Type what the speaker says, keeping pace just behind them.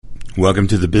Welcome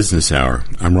to the Business Hour.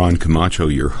 I'm Ron Camacho,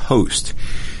 your host.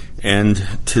 And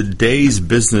today's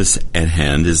business at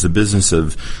hand is the business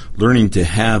of learning to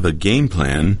have a game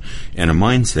plan and a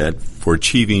mindset for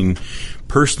achieving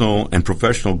personal and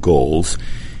professional goals,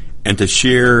 and to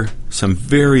share some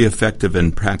very effective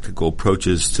and practical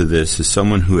approaches to this as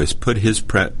someone who has put his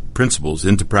principles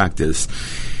into practice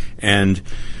and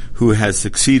who has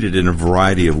succeeded in a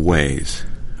variety of ways.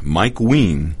 Mike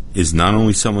Ween is not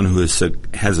only someone who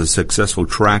has a successful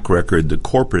track record in the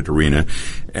corporate arena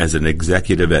as an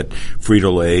executive at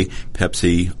Frito-Lay,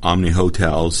 Pepsi, Omni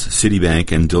Hotels,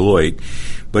 Citibank, and Deloitte,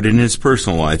 but in his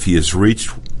personal life he has reached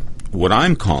what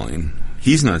I'm calling,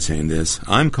 he's not saying this,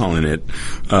 I'm calling it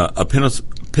a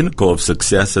pinnacle of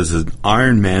success as an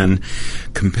Ironman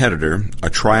competitor, a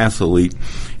triathlete,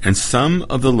 and some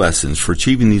of the lessons for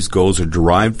achieving these goals are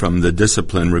derived from the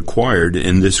discipline required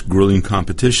in this grueling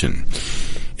competition.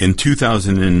 In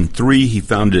 2003, he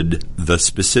founded the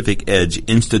Specific Edge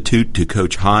Institute to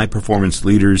coach high-performance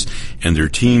leaders and their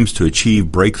teams to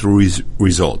achieve breakthrough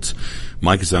results.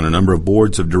 Mike is on a number of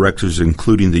boards of directors,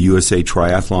 including the USA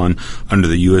Triathlon under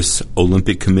the U.S.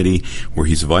 Olympic Committee, where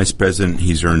he's a vice president.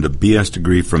 He's earned a BS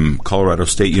degree from Colorado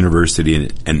State University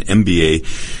and an MBA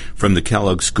from the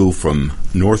Kellogg School from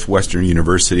Northwestern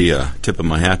University. A tip of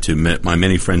my hat to my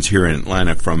many friends here in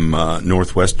Atlanta from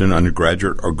Northwestern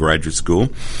undergraduate or graduate school.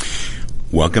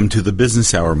 Welcome to the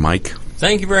Business Hour, Mike.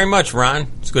 Thank you very much, Ron.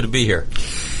 It's good to be here.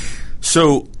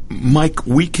 So, Mike,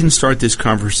 we can start this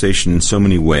conversation in so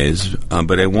many ways,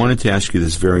 but I wanted to ask you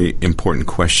this very important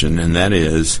question, and that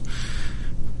is,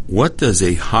 what does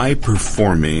a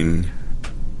high-performing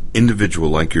individual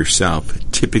like yourself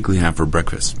typically have for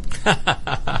breakfast?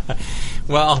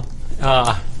 Well,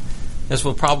 as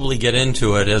we'll probably get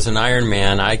into it, as an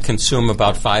Ironman, I consume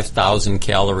about 5,000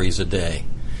 calories a day.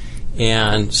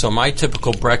 And so my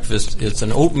typical breakfast is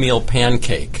an oatmeal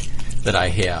pancake that I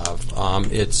have.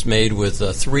 It's made with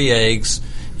 3 eggs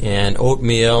and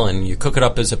oatmeal, and you cook it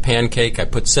up as a pancake. I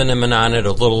put cinnamon on it,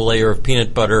 a little layer of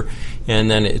peanut butter, and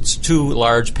then it's 2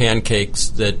 large pancakes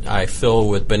that I fill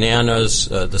with bananas,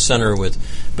 the center with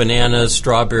bananas,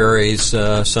 strawberries,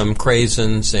 some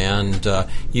craisins, and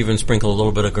even sprinkle a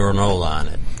little bit of granola on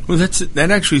it. Well, that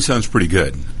actually sounds pretty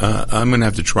good. I'm going to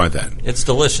have to try that. It's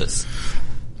delicious.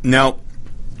 Now,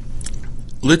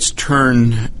 let's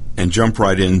turn and jump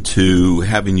right into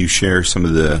having you share some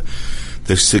of the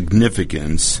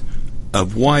significance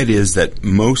of why it is that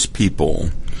most people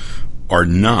are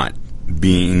not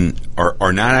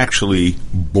actually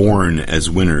born as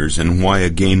winners, and why a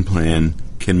game plan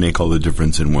can make all the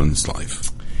difference in one's life.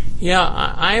 Yeah,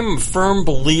 I'm a firm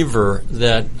believer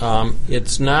that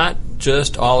it's not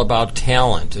just all about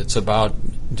talent. It's about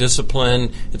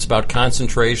discipline, it's about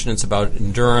concentration, it's about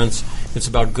endurance, it's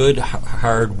about good,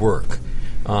 hard work.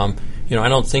 I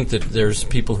don't think that there's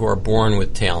people who are born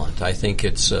with talent. I think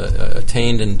it's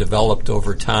attained and developed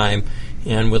over time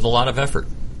and with a lot of effort.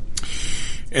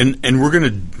 And we're going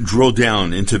to drill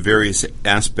down into various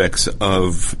aspects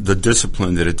of the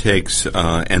discipline that it takes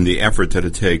and the effort that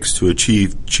it takes to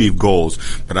achieve goals.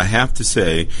 But I have to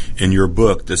say, in your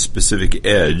book, The Specific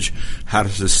Edge, How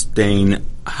Sustained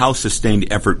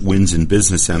Effort Wins in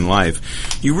Business and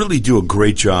Life, you really do a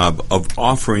great job of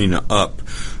offering up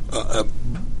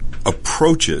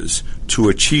approaches to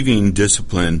achieving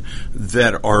discipline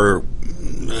that are,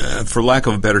 for lack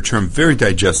of a better term, very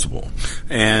digestible.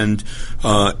 And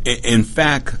in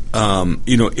fact,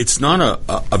 it's not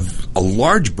a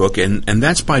large book, and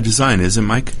that's by design, isn't it,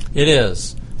 Mike? It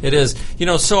is. It is.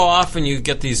 So often you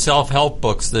get these self-help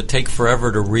books that take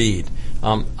forever to read.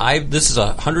 This is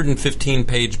a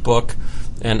 115-page book,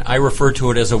 and I refer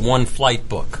to it as a one-flight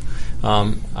book.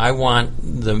 I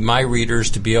want my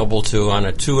readers to be able to, on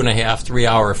a 2.5-3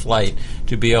 hour flight,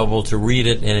 to be able to read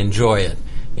it and enjoy it.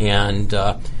 And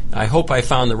I hope I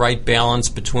found the right balance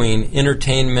between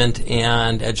entertainment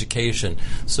and education.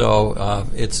 So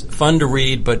it's fun to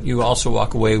read, but you also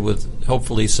walk away with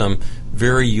hopefully some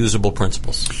very usable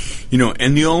principles.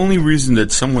 And the only reason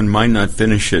that someone might not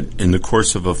finish it in the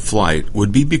course of a flight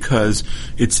would be because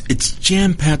it's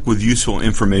jam-packed with useful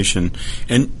information.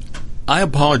 And I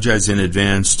apologize in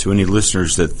advance to any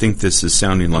listeners that think this is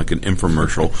sounding like an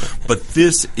infomercial, but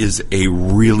this is a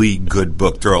really good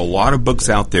book. There are a lot of books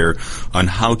out there on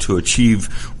how to achieve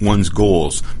one's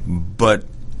goals, but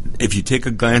if you take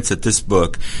a glance at this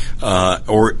book,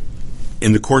 or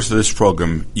in the course of this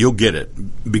program, you'll get it,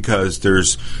 because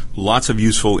there's lots of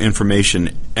useful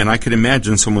information, and I could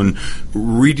imagine someone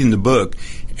reading the book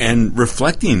and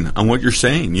reflecting on what you're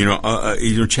saying,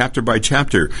 chapter by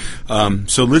chapter.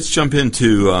 So let's jump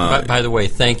into... By the way,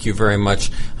 thank you very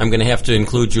much. I'm going to have to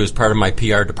include you as part of my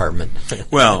PR department.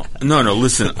 Well, no,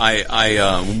 listen,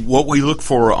 what we look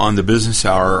for on the Business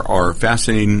Hour are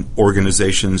fascinating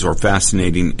organizations or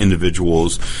fascinating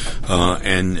individuals,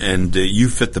 and you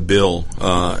fit the bill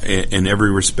in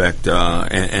every respect,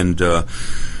 and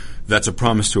that's a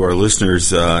promise to our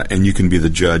listeners, and you can be the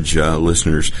judge,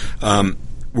 listeners.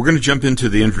 We're going to jump into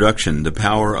the introduction, The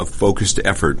Power of Focused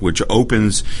Effort, which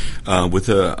opens with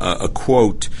a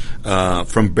quote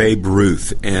from Babe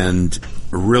Ruth, and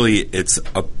really it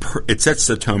sets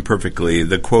the tone perfectly.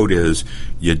 The quote is,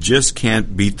 "You just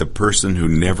can't beat the person who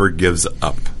never gives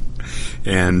up."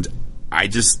 And I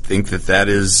just think that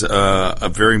is a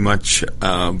very much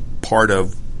part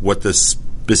of what the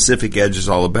Specific Edge is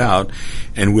all about.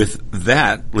 And with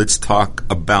that, let's talk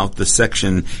about the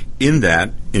section in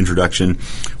that introduction.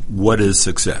 What is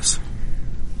success?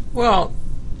 Well,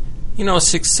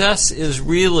 success is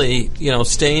really,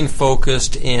 staying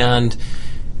focused and,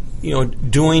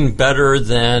 doing better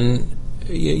than,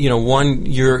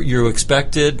 you're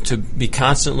expected to be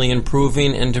constantly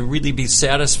improving and to really be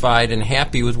satisfied and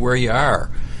happy with where you are.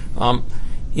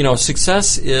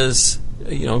 Success is,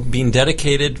 being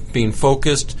dedicated, being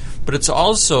focused, but it's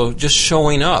also just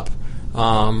showing up.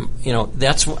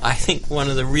 That's, I think, one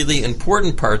of the really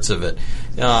important parts of it.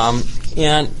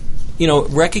 And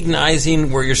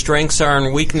recognizing where your strengths are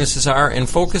and weaknesses are and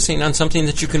focusing on something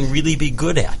that you can really be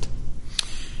good at.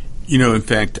 In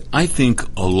fact, I think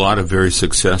a lot of very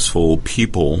successful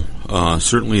people,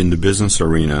 certainly in the business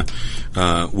arena,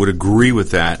 would agree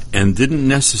with that and didn't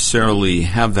necessarily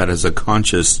have that as a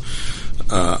conscious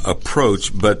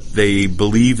approach, but they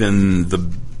believe in the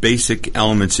basic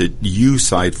elements that you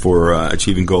cite for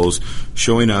achieving goals: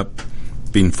 showing up,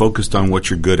 being focused on what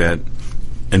you're good at,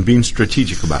 and being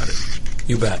strategic about it.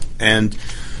 You bet. And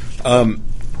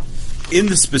in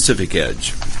The Specific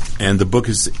Edge, and the book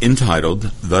is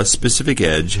entitled The Specific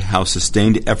Edge, How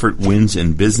Sustained Effort Wins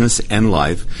in Business and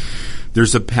Life,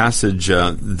 there's a passage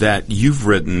that you've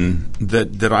written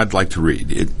that I'd like to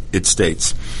read. It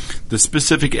states, "The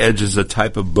Specific Edge is a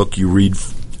type of book you read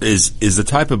is the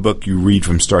type of book you read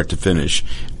from start to finish,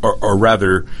 or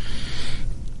rather,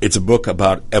 it's a book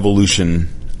about evolution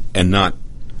and not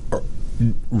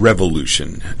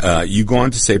revolution." You go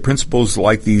on to say, "Principles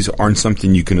like these aren't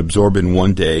something you can absorb in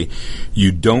one day.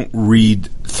 You don't read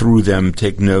through them,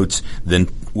 take notes, then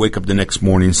wake up the next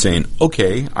morning saying,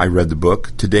 okay, I read the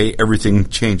book. Today everything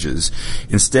changes.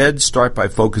 Instead, start by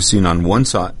focusing on one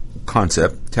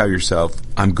concept. Tell yourself,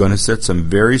 I'm going to set some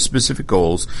very specific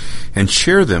goals and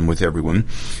share them with everyone.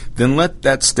 Then let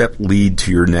that step lead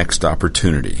to your next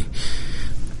opportunity."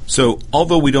 So,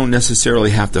 although we don't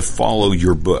necessarily have to follow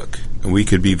your book, and we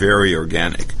could be very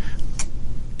organic,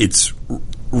 it's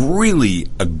really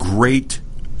a great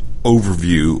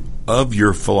overview of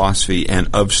your philosophy and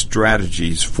of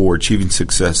strategies for achieving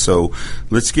success. So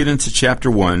let's get into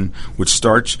Chapter 1, which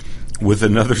starts with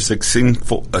another succinct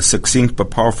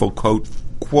but powerful quote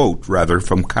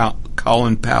from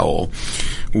Colin Powell,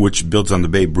 which builds on the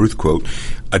Babe Ruth quote.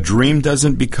 "A dream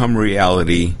doesn't become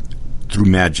reality through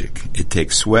magic. It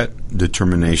takes sweat,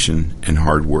 determination, and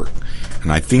hard work."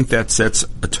 And I think that sets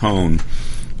a tone.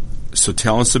 So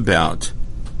tell us about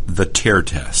the TARE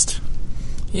test.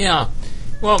 Yeah.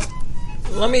 Well,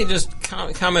 let me just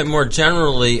comment more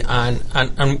generally on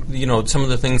some of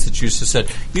the things that you just said.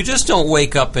 You just don't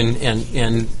wake up and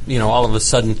all of a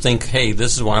sudden think, hey,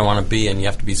 this is what I want to be, and you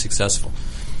have to be successful.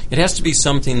 It has to be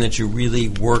something that you really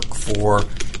work for.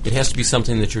 It has to be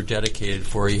something that you're dedicated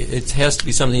for. It has to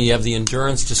be something you have the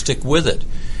endurance to stick with it.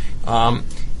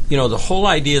 The whole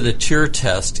idea of the TARE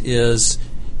test is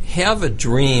have a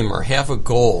dream or have a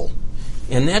goal.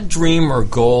 And that dream or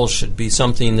goal should be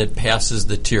something that passes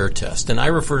the TARE test. And I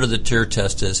refer to the TARE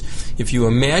test as if you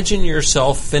imagine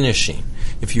yourself finishing,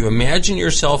 if you imagine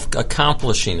yourself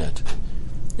accomplishing it,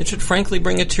 it should frankly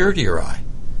bring a tear to your eye.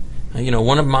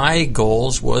 One of my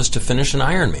goals was to finish an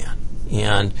Ironman.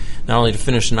 And not only to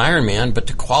finish an Ironman, but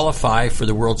to qualify for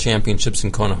the World Championships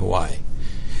in Kona, Hawaii.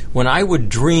 When I would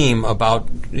dream about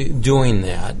doing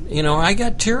that, I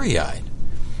got teary-eyed.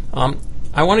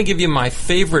 I want to give you my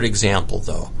favorite example,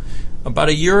 though. About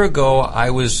a year ago, I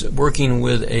was working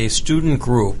with a student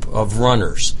group of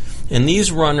runners, and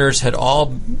these runners had all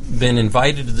been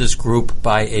invited to this group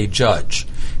by a judge.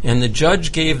 And the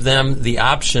judge gave them the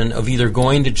option of either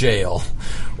going to jail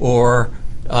or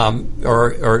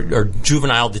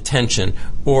juvenile detention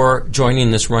or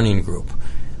joining this running group.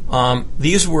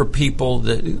 These were people,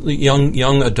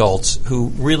 young adults, who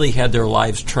really had their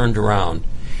lives turned around.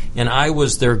 and I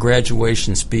was their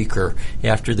graduation speaker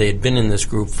after they had been in this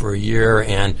group for a year,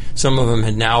 and some of them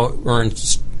had now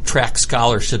earned track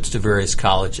scholarships to various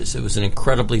colleges. It was an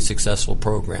incredibly successful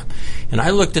program. And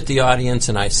I looked at the audience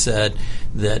and I said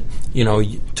that,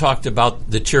 you talked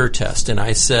about the cheer test, and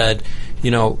I said,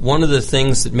 one of the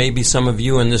things that maybe some of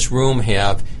you in this room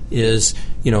have is,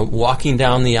 walking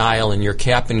down the aisle in your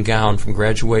cap and gown from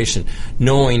graduation,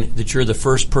 knowing that you're the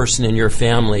first person in your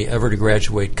family ever to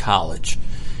graduate college.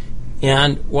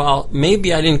 And while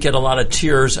maybe I didn't get a lot of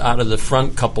tears out of the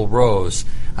front couple rows,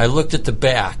 I looked at the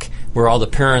back where all the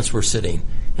parents were sitting,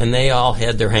 and they all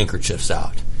had their handkerchiefs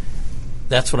out.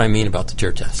 That's what I mean about the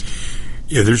tear test.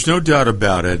 Yeah, there's no doubt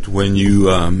about it. When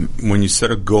you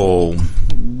set a goal,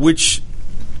 which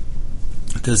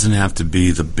doesn't have to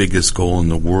be the biggest goal in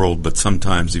the world, but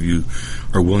sometimes if you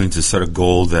are willing to set a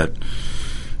goal that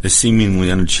is seemingly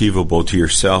unachievable to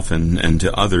yourself and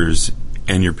to others,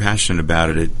 and you're passionate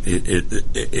about it,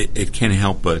 it can't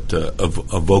help but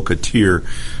evoke a tear.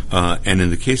 And in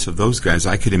the case of those guys,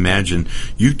 I could imagine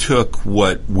you took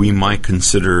what we might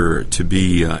consider to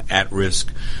be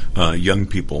at-risk young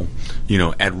people,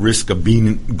 at risk of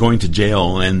going to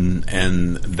jail,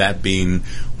 and that being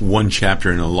one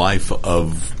chapter in a life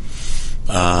of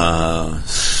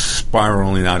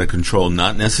spiraling out of control,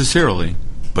 not necessarily,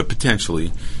 but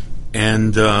potentially.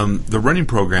 And the running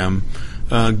program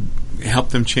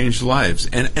helped them change lives,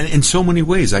 and in so many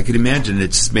ways. I could imagine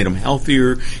it's made them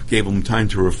healthier, gave them time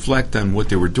to reflect on what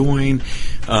they were doing,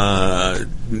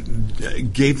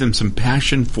 gave them some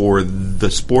passion for the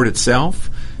sport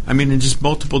itself. I mean, in just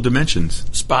multiple dimensions.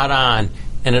 Spot on.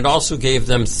 And it also gave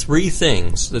them three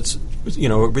things that's,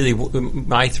 really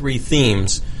my three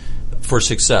themes for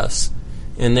success.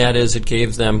 And that is, it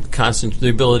gave them the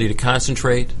ability to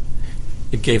concentrate,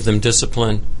 it gave them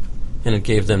discipline, and it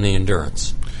gave them the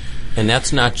endurance. And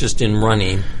that's not just in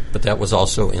running, but that was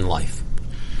also in life.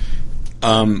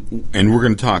 And we're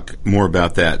going to talk more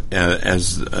about that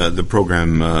as the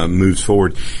program moves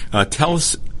forward. Tell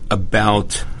us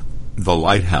about the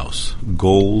Lighthouse,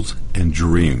 Goals and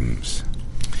Dreams.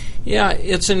 Yeah,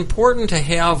 it's important to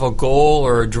have a goal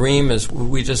or a dream, as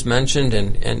we just mentioned,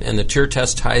 and the tear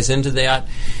test ties into that.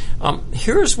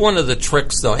 Here's one of the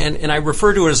tricks, though, and I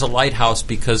refer to it as a lighthouse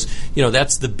because,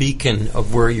 that's the beacon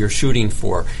of where you're shooting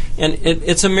for. And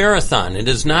it's a marathon. It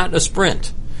is not a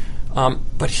sprint.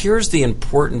 But here's the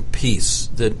important piece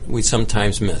that we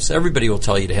sometimes miss. Everybody will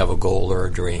tell you to have a goal or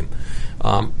a dream.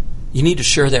 You need to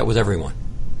share that with everyone.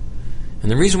 And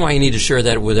the reason why you need to share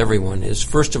that with everyone is,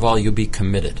 first of all, you'll be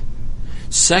committed.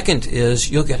 Second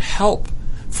is you'll get help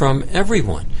from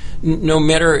everyone. No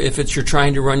matter if you're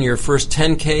trying to run your first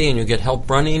 10K and you'll get help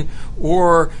running,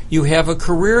 or you have a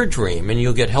career dream and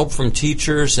you'll get help from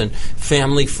teachers and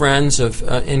family, friends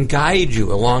and guide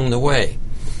you along the way.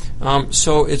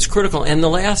 So it's critical. And the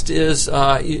last is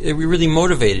you're really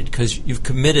motivated because you've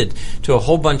committed to a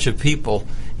whole bunch of people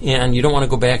and you don't want to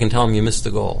go back and tell them you missed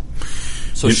the goal.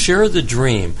 So share the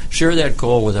dream, share that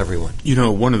goal with everyone.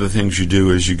 One of the things you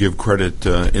do is you give credit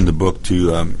in the book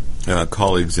to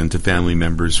colleagues and to family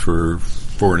members for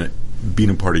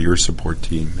being a part of your support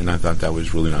team, and I thought that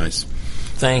was really nice.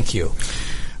 Thank you.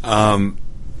 Now,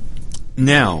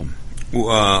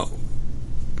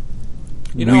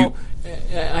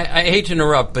 I hate to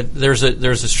interrupt, but there's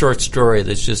a short story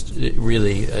that's just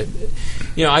really,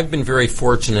 I've been very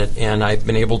fortunate, and I've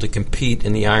been able to compete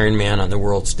in the Ironman on the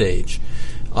world stage.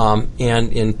 And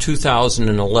in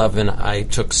 2011, I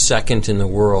took second in the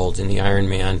world in the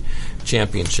Ironman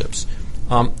championships.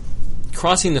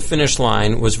 Crossing the finish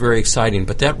line was very exciting,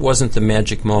 but that wasn't the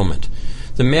magic moment.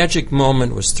 The magic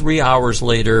moment was 3 hours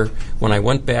later when I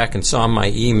went back and saw my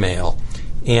email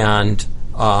and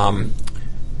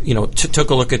took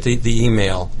a look at the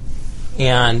email,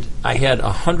 and I had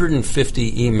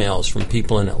 150 emails from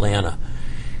people in Atlanta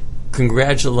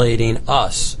congratulating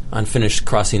us on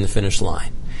crossing the finish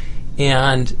line.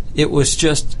 And it was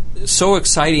just so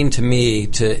exciting to me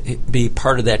to be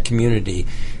part of that community.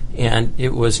 And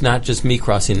it was not just me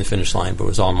crossing the finish line, but it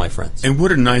was all my friends. And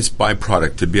what a nice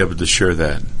byproduct to be able to share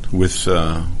that with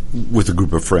a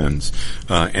group of friends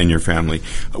and your family.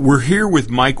 We're here with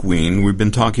Mike Ween. We've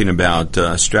been talking about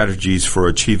strategies for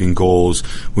achieving goals.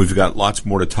 We've got lots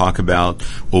more to talk about.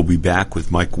 We'll be back with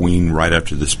Mike Ween right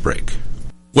after this break.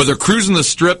 Whether cruising the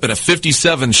Strip in a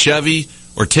 57 Chevy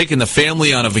or taking the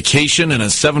family on a vacation in a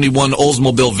 71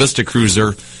 Oldsmobile Vista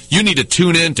Cruiser, you need to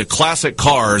tune in to Classic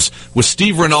Cars with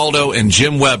Steve Ronaldo and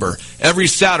Jim Weber every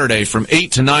Saturday from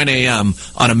 8 to 9 a.m.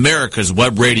 on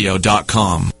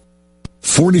americaswebradio.com.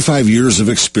 45 years of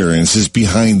experience is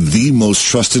behind the most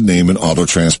trusted name in auto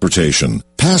transportation.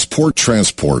 Passport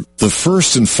Transport, the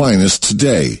first and finest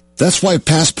today. That's why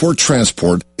Passport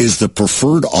Transport is the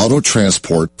preferred auto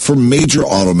transport for major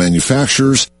auto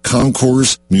manufacturers,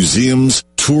 concours, museums,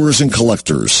 tours, and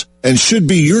collectors, and should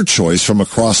be your choice from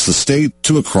across the state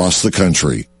to across the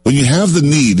country. When you have the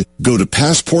need, go to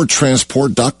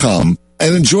PassportTransport.com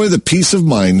and enjoy the peace of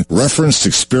mind referenced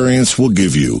experience will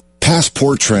give you.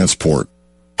 Passport Transport.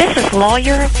 This is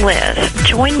Lawyer Liz.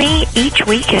 Join me each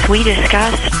week as we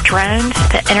discuss drones,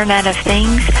 the Internet of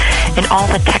Things, and all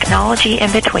the technology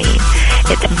in between.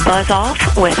 It's Buzz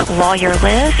Off with Lawyer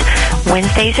Liz,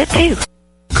 Wednesdays at 2.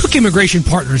 Cook Immigration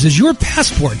Partners is your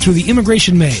passport through the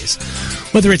immigration maze.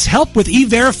 Whether it's help with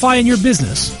E-Verify in your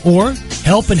business, or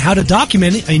help in how to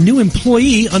document a new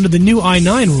employee under the new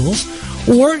I-9 rules,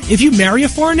 or if you marry a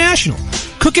foreign national,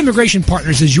 Cook Immigration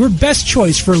Partners is your best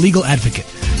choice for a legal advocate.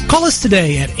 Call us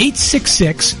today at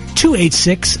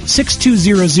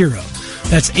 866-286-6200.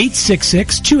 That's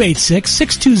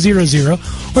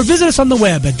 866-286-6200, or visit us on the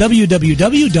web at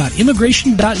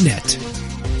www.immigration.net.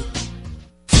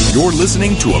 You're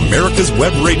listening to America's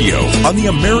Web Radio on the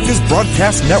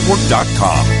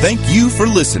AmericasBroadcastNetwork.com. Thank you for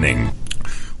listening.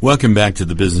 Welcome back to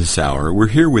the Business Hour. We're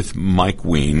here with Mike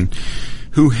Ween,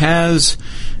 who has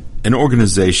an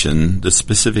organization, the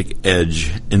Specific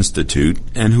Edge Institute,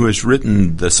 and who has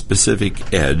written The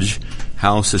Specific Edge,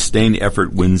 How Sustained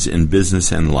Effort Wins in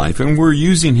Business and Life. And we're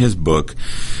using his book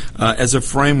as a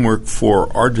framework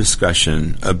for our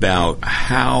discussion about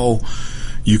how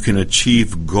you can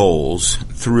achieve goals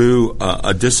through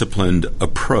a disciplined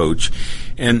approach.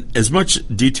 And as much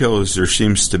detail as there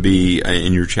seems to be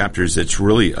in your chapters, it's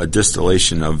really a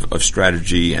distillation of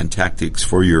strategy and tactics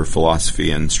for your philosophy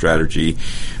and strategy.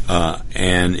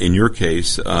 And in your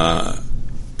case,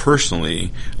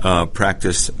 personally,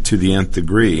 practice to the nth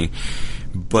degree.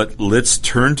 But let's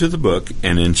turn to the book,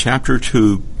 and in Chapter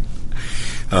 2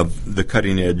 of the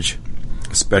Cutting Edge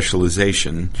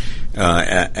Specialization,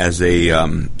 as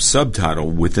a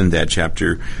subtitle within that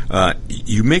chapter,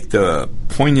 you make the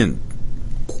poignant.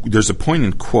 There's a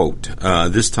poignant quote,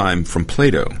 this time from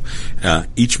Plato.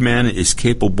 Each man is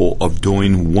capable of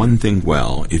doing one thing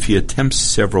well. If he attempts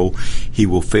several, he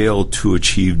will fail to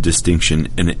achieve distinction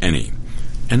in any.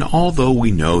 And although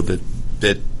we know that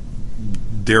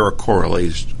there are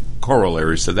corollaries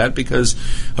to that, because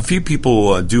a few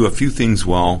people do a few things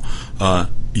well,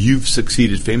 you've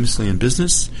succeeded famously in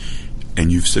business,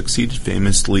 and you've succeeded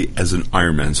famously as an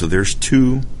Ironman. So there's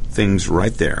two things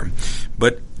right there.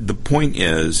 But the point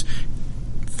is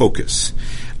focus.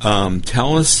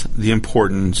 Tell us the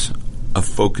importance of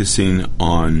focusing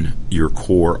on your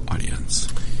core audience.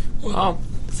 Well,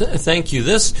 thank you.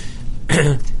 This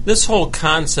whole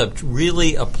concept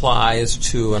really applies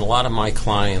to a lot of my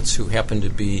clients who happen to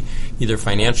be either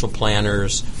financial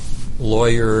planners,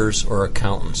 lawyers, or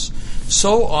accountants.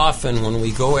 So often when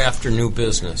we go after new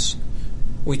business,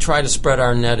 we try to spread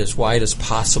our net as wide as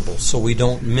possible so we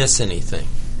don't miss anything.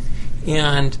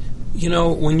 And, you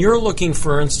know, when you're looking,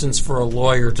 for instance, for a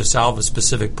lawyer to solve a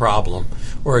specific problem,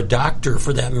 or a doctor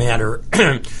for that matter,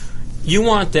 you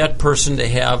want that person to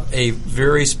have a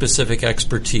very specific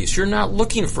expertise. You're not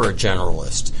looking for a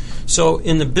generalist. So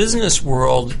in the business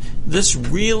world, this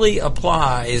really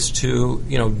applies to,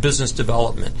 you know, business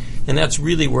development. And that's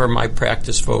really where my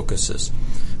practice focuses.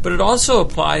 But it also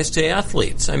applies to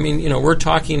athletes. I mean, you know, we're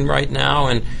talking right now,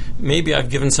 and maybe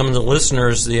I've given some of the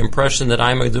listeners the impression that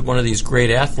I'm one of these great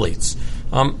athletes.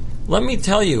 Let me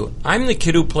tell you, I'm the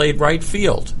kid who played right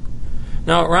field.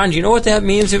 Now, Ron, do you know what that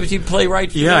means if you play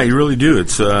right field? Yeah, you really do.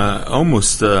 It's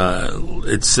almost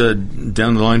it's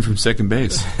down the line from second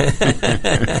base.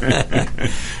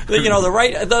 You know,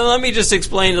 let me just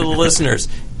explain to the listeners.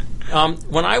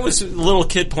 When I was a little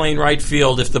kid playing right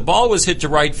field, if the ball was hit to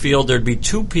right field, there'd be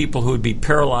two people who would be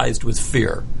paralyzed with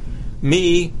fear,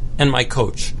 me and my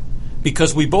coach,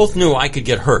 because we both knew I could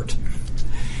get hurt.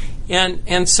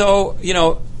 And so, you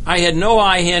know, I had no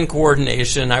eye-hand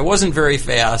coordination. I wasn't very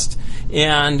fast.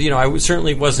 And, you know, I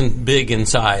certainly wasn't big in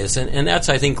size. And that's,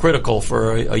 I think, critical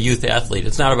for a youth athlete.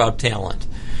 It's not about talent.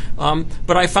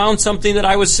 But I found something that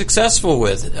I was successful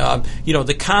with. You know,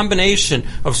 the combination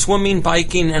of swimming,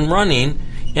 biking, and running,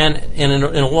 and in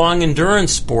a long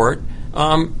endurance sport,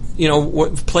 you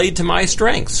know, played to my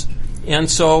strengths.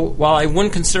 And so while I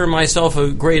wouldn't consider myself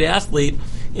a great athlete,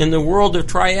 in the world of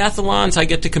triathlons, I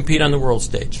get to compete on the world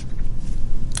stage.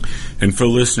 And for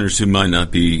listeners who might not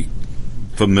be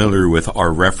familiar with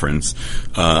our reference,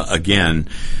 again,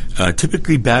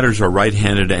 typically batters are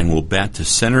right-handed and will bat to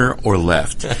center or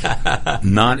left,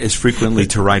 not as frequently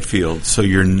to right field. So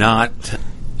you're not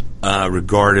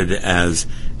regarded as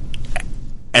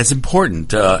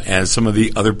important as some of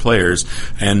the other players,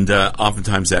 and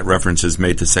oftentimes that reference is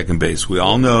made to second base. We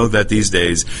all know that these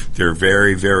days they're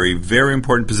very, very, very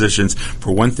important positions.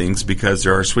 For one thing, because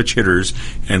there are switch hitters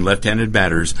and left-handed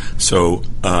batters, so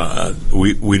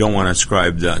we don't want to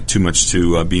ascribe too much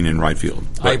to being in right field.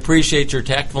 But I appreciate your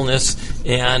tactfulness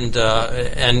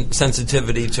and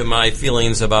sensitivity to my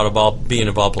feelings about being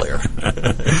a ball player.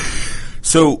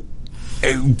 So,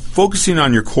 focusing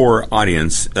on your core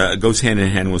audience goes hand in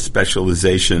hand with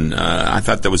specialization. I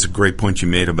thought that was a great point you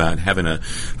made about having a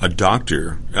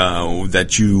doctor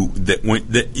that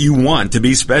you want to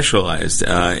be specialized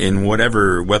in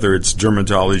whatever, whether it's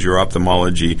dermatology or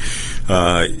ophthalmology.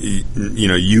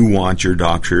 You want your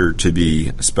doctor to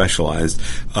be specialized.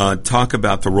 Talk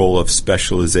about the role of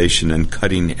specialization and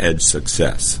cutting edge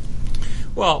success.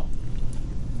 Well,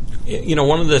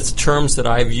 one of the terms that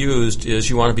I've used is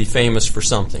you want to be famous for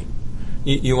something.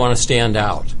 You want to stand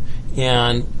out.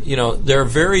 And, there are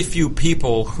very few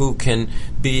people who can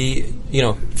be,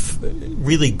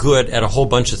 really good at a whole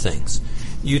bunch of things.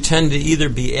 You tend to either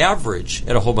be average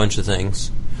at a whole bunch of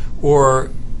things,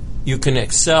 or you can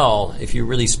excel if you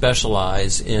really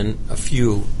specialize in a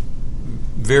few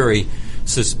very,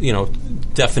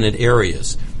 definite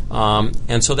areas.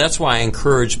 And so that's why I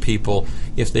encourage people,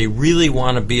 if they really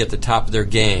want to be at the top of their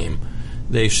game,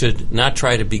 they should not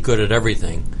try to be good at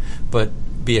everything, but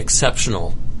be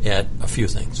exceptional at a few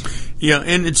things. Yeah,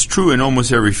 and it's true in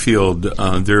almost every field.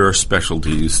 There are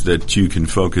specialties that you can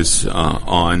focus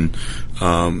on.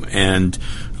 And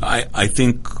I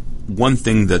think one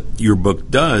thing that your book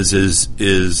does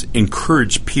is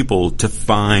encourage people to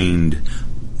find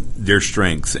their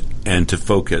strengths and to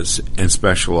focus and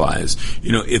specialize.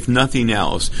 If nothing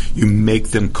else, you make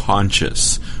them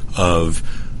conscious of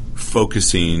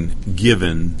focusing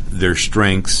given their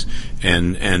strengths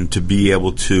and to be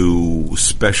able to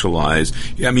specialize.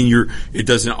 It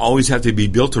doesn't always have to be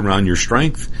built around your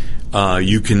strength.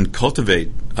 You can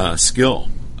cultivate skill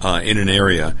in an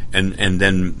area and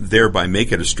then thereby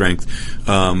make it a strength.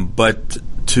 But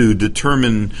to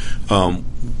determine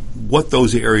what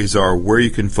those areas are, where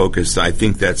you can focus, I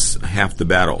think that's half the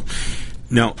battle.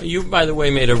 Now, you, by the way,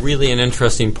 made an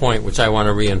interesting point, which I want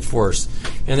to reinforce,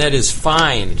 and that is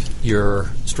find your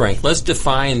strength. Let's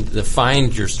define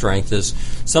your strength as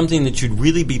something that you'd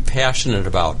really be passionate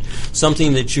about,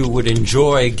 something that you would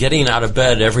enjoy getting out of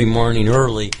bed every morning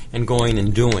early and going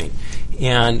and doing.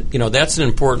 And, that's an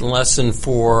important lesson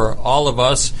for all of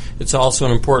us. It's also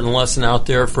an important lesson out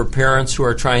there for parents who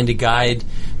are trying to guide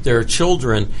their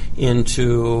children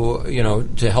into,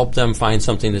 to help them find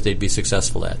something that they'd be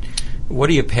successful at. What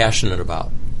are you passionate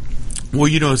about?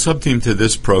 Well, something to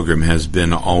this program has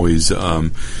been always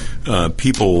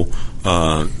people,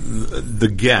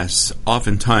 the guests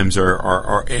oftentimes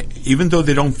are, even though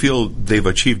they don't feel they've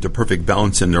achieved a perfect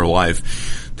balance in their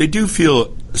life, they do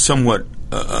feel somewhat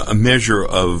a measure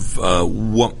of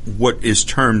what is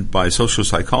termed by social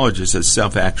psychologists as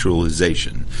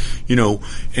self-actualization,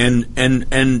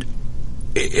 and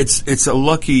it's a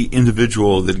lucky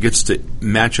individual that gets to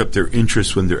match up their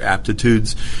interests with their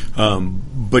aptitudes,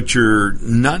 but you're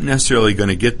not necessarily going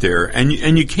to get there, and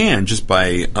you can just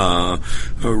by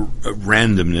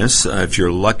randomness if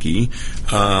you're lucky,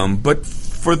 but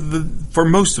for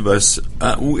most of us,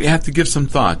 we have to give some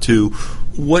thought to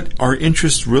what our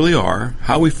interests really are,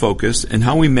 how we focus, and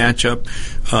how we match up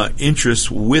interests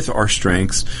with our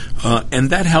strengths,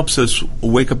 and that helps us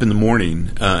wake up in the morning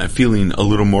feeling a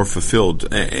little more fulfilled.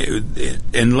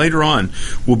 And later on,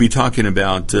 we'll be talking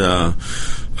about the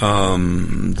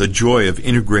joy of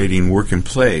integrating work and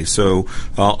play. So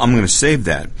I'm going to save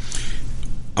that.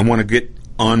 I want to get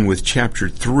on with Chapter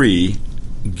 3,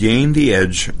 Gain the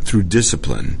Edge Through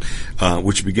Discipline,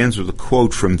 which begins with a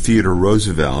quote from Theodore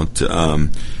Roosevelt,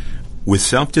 with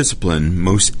self-discipline,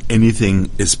 most anything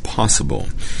is possible.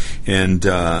 And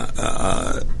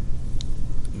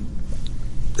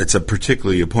it's a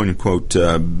particularly poignant quote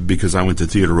because I went to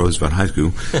Theodore Roosevelt High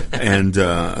School, and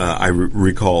I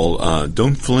recall,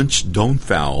 don't flinch, don't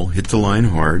foul, hit the line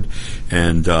hard,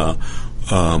 and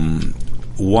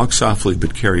walk softly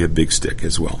but carry a big stick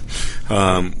as well.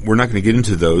 We're not going to get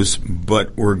into those,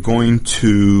 but we're going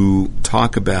to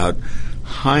talk about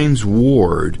Hines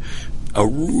Ward, a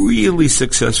really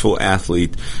successful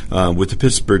athlete with the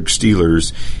Pittsburgh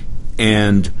Steelers,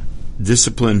 and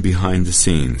discipline behind the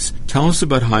scenes. Tell us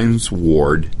about Hines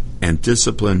Ward and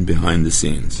discipline behind the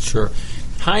scenes. Sure.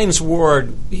 Hines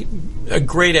Ward, a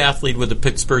great athlete with the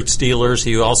Pittsburgh Steelers.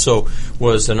 He also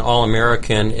was an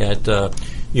All-American at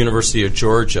University of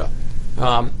Georgia,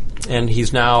 and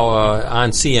he's now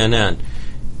on CNN.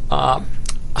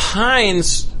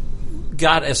 Heinz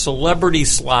got a celebrity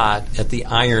slot at the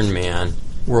Ironman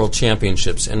World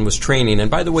Championships and was training. And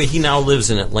by the way, he now lives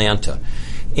in Atlanta.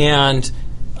 And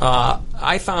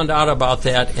I found out about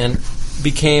that and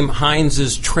became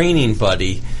Heinz's training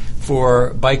buddy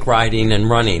for bike riding and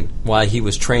running while he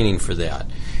was training for that.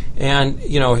 And,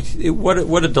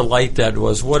 what a delight that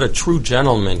was. What a true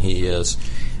gentleman he is.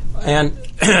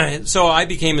 And so I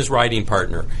became his riding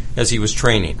partner as he was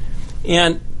training.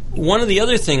 And one of the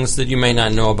other things that you may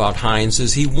not know about Heinz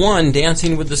is he won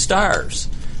Dancing with the Stars.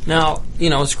 Now,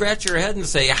 scratch your head and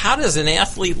say, how does an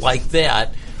athlete like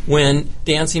that win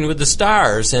Dancing with the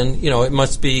Stars? And, it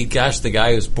must be, the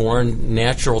guy who's born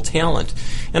natural talent.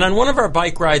 And on one of our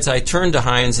bike rides, I turned to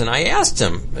Heinz and I asked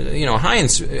him,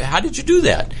 Heinz, how did you do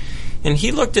that? And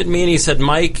he looked at me and he said,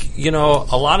 Mike, a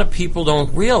lot of people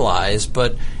don't realize,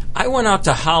 but I went out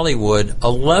to Hollywood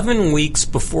 11 weeks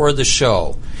before the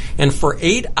show. And for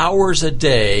 8 hours a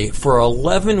day, for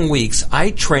 11 weeks,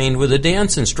 I trained with a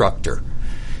dance instructor.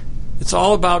 It's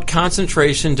all about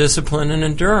concentration, discipline, and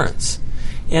endurance.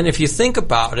 And if you think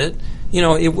about it,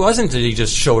 it wasn't that he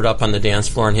just showed up on the dance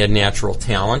floor and had natural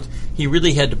talent. He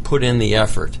really had to put in the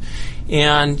effort.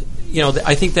 And,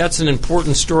 I think that's an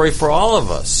important story for all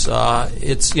of us.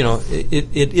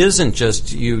 It isn't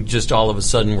just you just all of a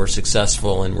sudden were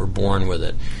successful and were born with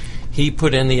it. He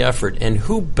put in the effort. And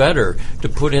who better to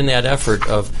put in that effort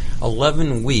of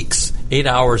 11 weeks, 8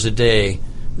 hours a day,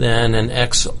 than an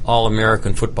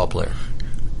ex-All-American football player?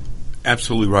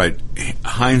 Absolutely right.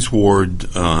 Heinz Ward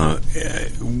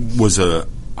was a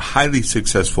highly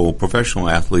successful professional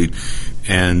athlete,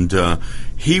 and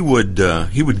he would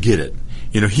get it.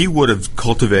 He would have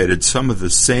cultivated some of the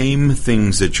same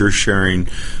things that you're sharing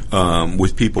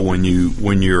with people when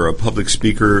you're a public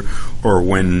speaker or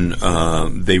when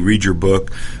they read your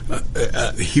book.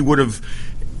 He would have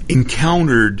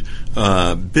encountered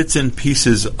bits and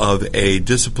pieces of a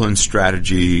disciplined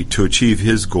strategy to achieve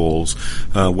his goals,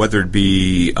 whether it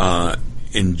be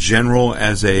in general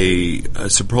as a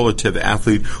superlative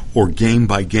athlete or game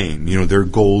by game. There are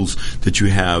goals that you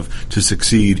have to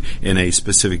succeed in a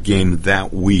specific game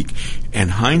that week.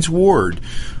 And Heinz Ward,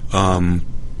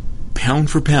 pound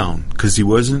for pound, because he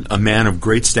wasn't a man of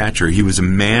great stature. He was a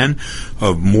man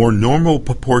of more normal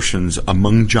proportions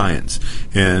among giants.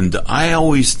 And I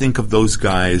always think of those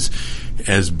guys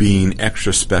as being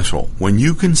extra special. When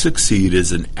you can succeed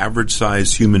as an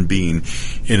average-sized human being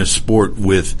in a sport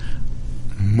with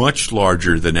much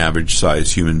larger than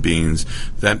average-sized human beings,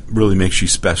 that really makes you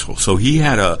special. So he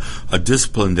had a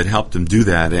discipline that helped him do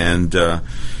that, and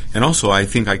also I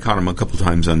think I caught him a couple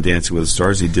times on Dancing with the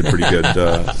Stars. He did pretty good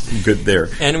good there.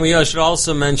 And we should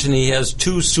also mention he has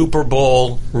 2 Super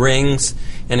Bowl rings,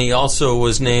 and he also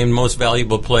was named Most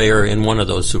Valuable Player in one of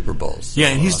those Super Bowls. Yeah,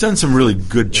 and he's done some really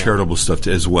good charitable stuff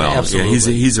as well. Absolutely.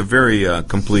 Yeah, he's a very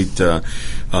complete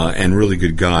and really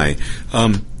good guy.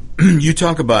 You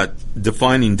talk about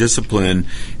defining discipline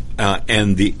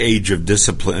and the age of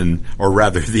discipline, or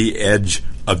rather the edge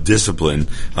of discipline,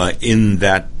 in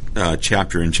that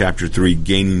chapter, in Chapter 3,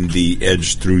 Gaining the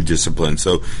Edge Through Discipline.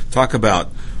 So talk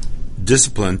about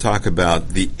discipline, talk about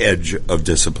the edge of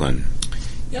discipline.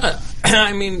 Yeah,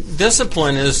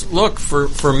 discipline is,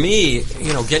 for me,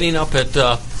 getting up at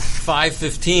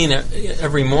 5:15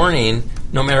 every morning,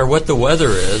 no matter what the weather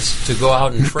is, to go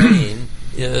out and train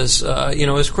is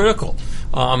critical.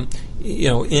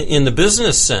 In the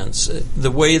business sense, the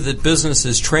way that business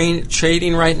is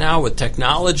trading right now with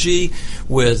technology,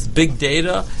 with big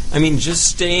data, just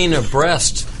staying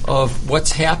abreast of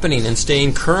what's happening and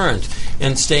staying current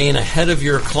and staying ahead of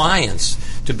your clients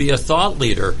to be a thought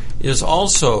leader is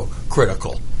also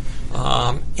critical.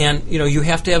 And you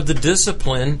have to have the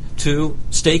discipline to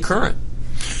stay current.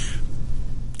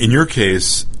 In your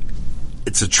case,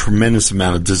 it's a tremendous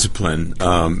amount of discipline.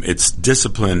 It's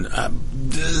discipline.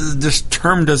 This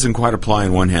term doesn't quite apply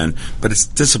in one hand, but it's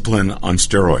discipline on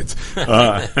steroids.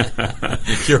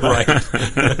 You're right.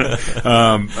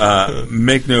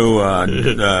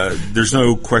 There's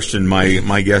no question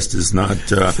my guest is not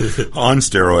on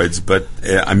steroids, but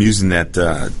I'm using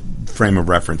that frame of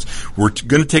reference. We're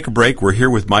going to take a break. We're here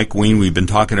with Mike Ween. We've been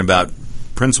talking about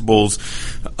principles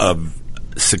of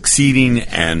succeeding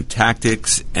and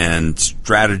tactics and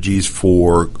strategies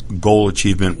for goal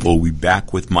achievement. We'll be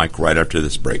back with Mike right after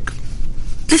this break.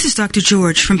 This is Dr.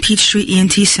 George from Peachtree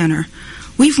ENT Center.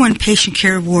 We've won patient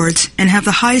care awards and have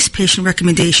the highest patient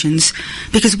recommendations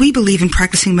because we believe in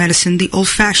practicing medicine the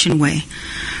old-fashioned way.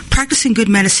 Practicing good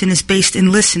medicine is based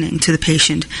in listening to the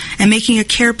patient and making a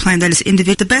care plan that is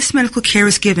individual. The best medical care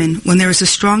is given when there is a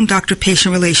strong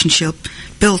doctor-patient relationship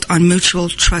built on mutual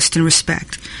trust and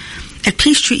respect. At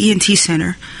Peachtree ENT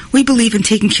Center, we believe in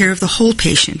taking care of the whole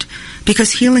patient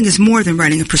because healing is more than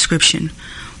writing a prescription.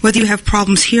 Whether you have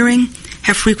problems hearing,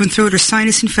 have frequent throat or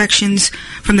sinus infections,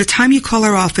 from the time you call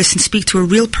our office and speak to a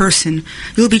real person,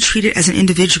 you'll be treated as an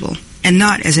individual and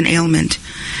not as an ailment.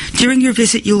 During your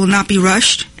visit, you will not be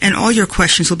rushed, and all your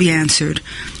questions will be answered.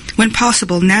 When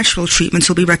possible, natural treatments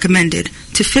will be recommended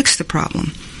to fix the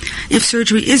problem. If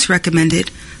surgery is recommended,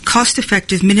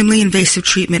 cost-effective, minimally invasive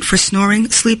treatment for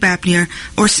snoring, sleep apnea,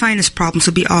 or sinus problems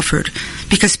will be offered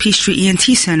because Peachtree ENT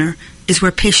Center is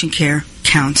where patient care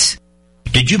counts.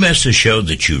 Did you miss a show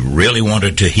that you really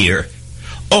wanted to hear?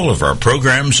 All of our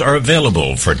programs are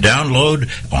available for download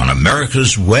on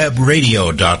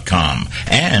americaswebradio.com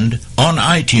and on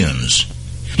iTunes.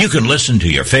 You can listen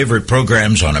to your favorite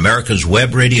programs on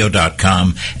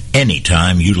americaswebradio.com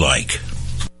anytime you like.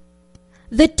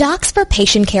 The Docs for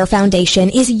Patient Care Foundation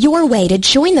is your way to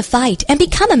join the fight and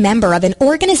become a member of an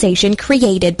organization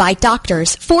created by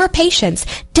doctors for patients,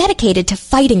 dedicated to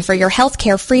fighting for your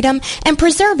healthcare freedom and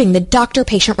preserving the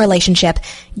doctor-patient relationship.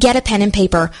 Get a pen and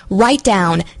paper. Write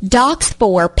down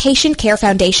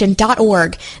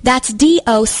docs4patientcarefoundation.org. That's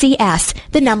DOCS,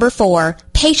 the number 4,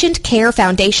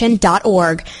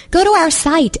 patientcarefoundation.org. Go to our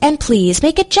site and please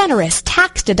make a generous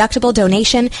tax-deductible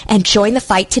donation and join the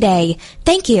fight today.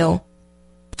 Thank you.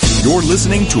 You're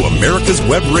listening to America's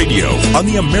Web Radio on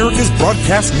the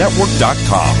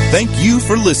AmericasBroadcastNetwork.com. Thank you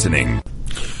for listening.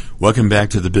 Welcome back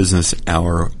to the Business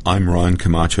Hour. I'm Ron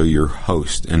Camacho, your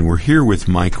host, and we're here with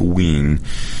Mike Ween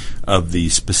of the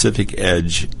Specific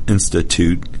Edge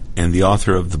Institute and the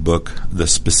author of the book, The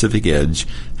Specific Edge,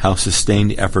 How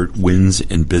Sustained Effort Wins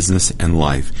in Business and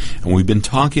Life. And we've been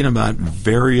talking about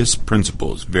various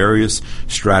principles, various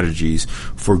strategies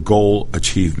for goal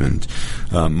achievement.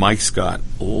 Mike's got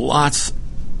lots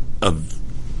of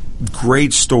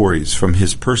great stories from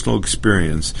his personal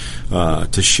experience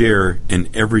to share in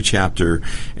every chapter,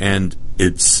 and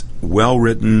it's well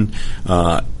written,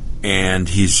 and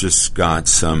he's just got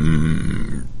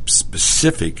some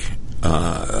specific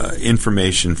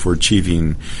information for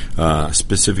achieving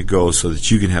specific goals so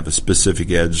that you can have a specific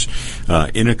edge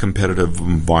in a competitive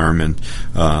environment.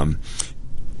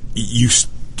 You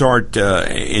start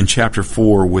in Chapter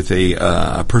 4 with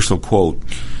a personal quote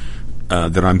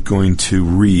that I'm going to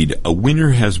read. A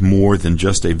winner has more than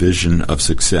just a vision of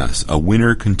success. A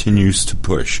winner continues to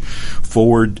push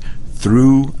forward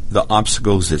through the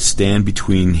obstacles that stand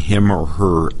between him or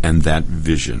her and that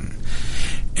vision.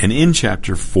 And in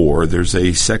Chapter 4, there's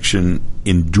a section,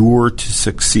 Endure to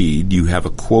Succeed. You have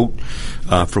a quote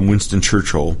from Winston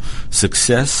Churchill.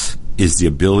 Success is the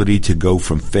ability to go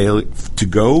from failure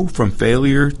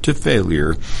to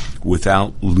failure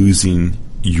without losing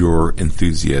your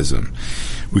enthusiasm.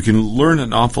 We can learn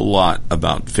an awful lot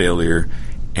about failure,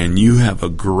 and you have a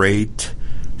great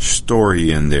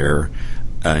story in there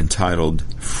entitled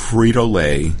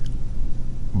Frito-Lay,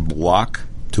 Block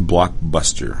to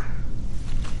Blockbuster.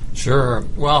 Sure.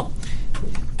 Well,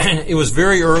 it was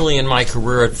very early in my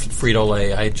career at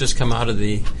Frito-Lay. I had just come out of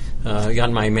got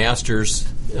my master's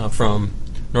from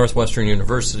Northwestern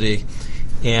University,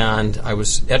 and I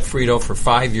was at Frito for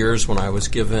 5 years when I was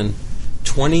given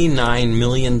 $29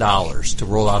 million to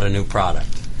roll out a new product.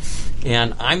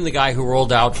 And I'm the guy who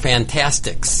rolled out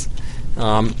Fantastics.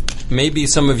 Maybe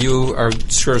some of you are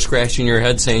sort of scratching your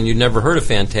head saying you'd never heard of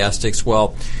Fantastics.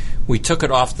 Well, we took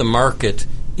it off the market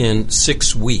in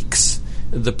 6 weeks.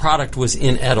 The product was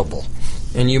inedible.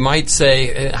 And you might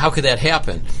say, how could that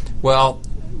happen? Well,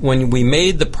 when we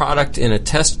made the product in a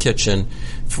test kitchen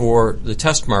for the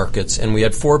test markets, and we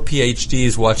had 4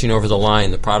 PhDs watching over the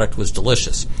line, the product was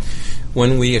delicious.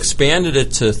 When we expanded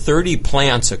it to 30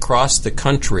 plants across the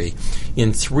country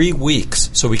in 3 weeks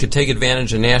so we could take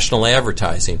advantage of national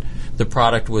advertising, the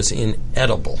product was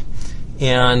inedible.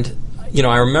 And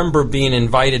I remember being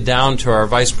invited down to our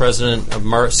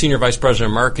senior vice president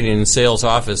of marketing and sales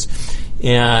office,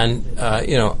 and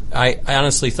I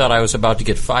honestly thought I was about to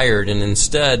get fired, and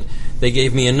instead they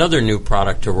gave me another new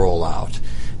product to roll out.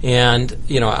 And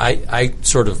I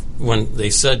sort of, when they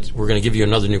said we're going to give you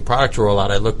another new product to roll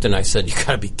out, I looked and I said, "You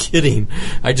got to be kidding!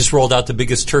 I just rolled out the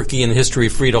biggest turkey in the history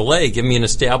of Frito-Lay. Give me an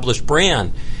established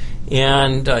brand."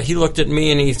 And he looked at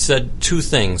me and he said 2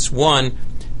 things. One,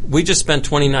 we just spent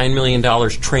 $29 million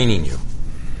training you.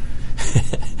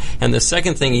 And the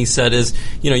second thing he said is,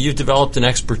 you've developed an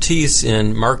expertise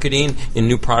in marketing, in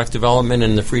new product development,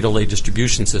 and the Frito-Lay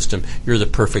distribution system. You're the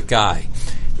perfect guy.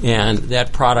 And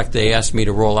that product they asked me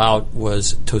to roll out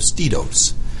was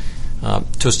Tostitos.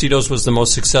 Tostitos was the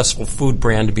most successful food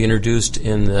brand to be introduced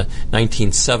in the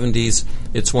 1970s.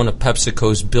 It's one of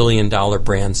PepsiCo's billion-dollar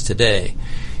brands today.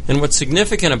 And what's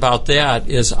significant about that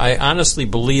is I honestly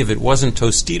believe it wasn't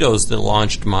Tostitos that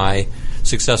launched my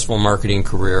successful marketing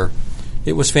career.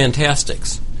 It was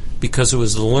Fantastics, because it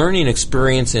was the learning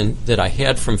experience that I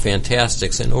had from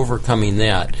Fantastics and overcoming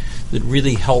that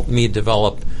really helped me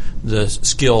develop the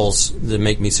skills that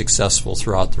make me successful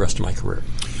throughout the rest of my career.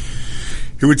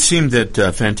 It would seem that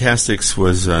Fantastics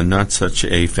was not such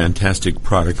a fantastic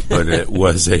product, but it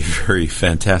was a very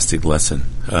fantastic lesson.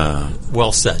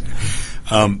 Well said.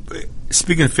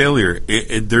 Speaking of failure,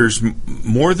 there's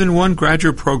more than one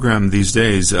graduate program these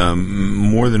days,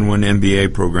 more than one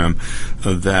MBA program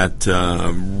that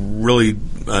really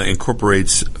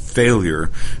incorporates failure,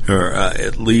 or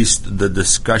at least the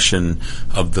discussion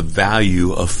of the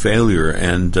value of failure.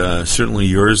 And certainly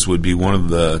yours would be one of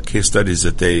the case studies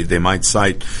that they might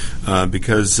cite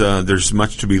because there's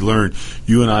much to be learned.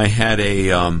 You and I had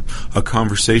a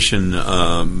conversation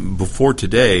before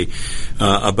today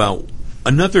about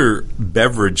another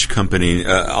beverage company,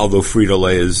 although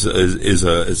Frito-Lay is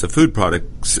a food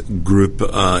products group,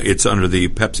 it's under the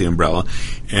Pepsi umbrella,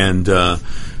 and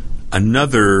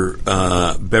another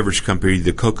beverage company,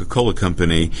 the Coca-Cola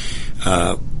Company,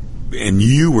 and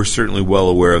you were certainly well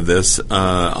aware of this,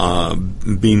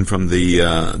 being from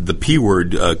the P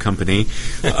Word company.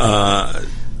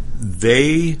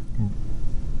 They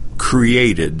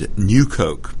created New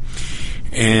Coke,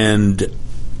 and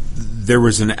there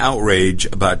was an outrage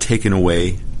about taking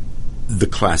away the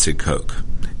classic Coke.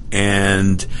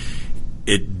 And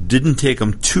it didn't take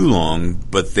them too long,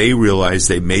 but they realized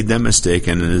they made that mistake.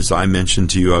 And as I mentioned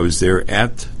to you, I was there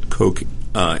at Coke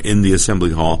in the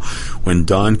assembly hall when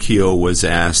Don Keogh was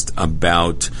asked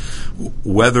about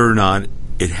whether or not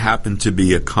it happened to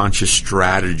be a conscious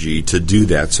strategy to do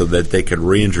that so that they could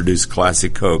reintroduce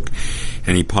classic Coke.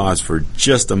 And he paused for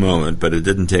just a moment, but it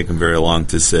didn't take him very long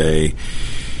to say,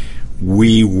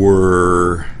 we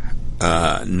were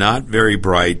not very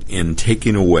bright in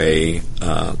taking away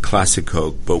classic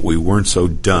Coke, but we weren't so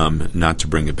dumb not to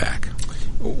bring it back.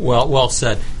 Well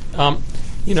said. I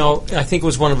think it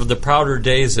was one of the prouder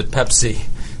days at Pepsi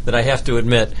that I have to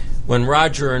admit when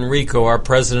Roger Enrico, our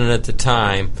president at the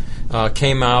time,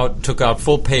 came out, took out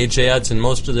full-page ads in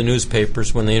most of the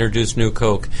newspapers when they introduced New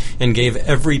Coke, and gave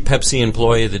every Pepsi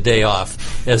employee the day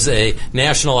off as a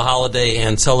national holiday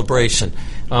and celebration.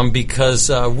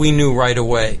 Because we knew right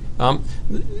away. I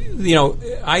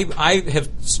have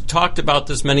talked about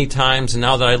this many times, and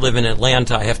now that I live in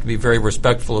Atlanta, I have to be very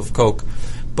respectful of Coke.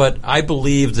 But I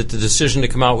believe that the decision to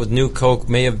come out with New Coke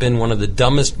may have been one of the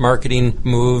dumbest marketing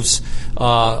moves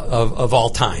of all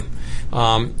time.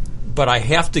 But I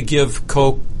have to give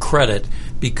Coke credit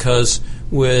because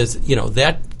with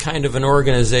that kind of an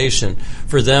organization,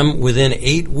 for them within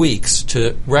 8 weeks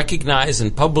to recognize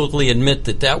and publicly admit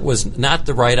that was not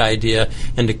the right idea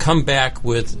and to come back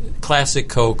with classic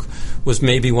Coke was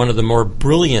maybe one of the more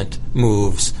brilliant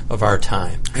moves of our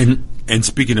time. And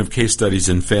speaking of case studies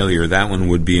and failure, that one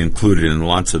would be included in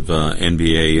lots of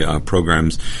NBA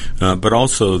programs, but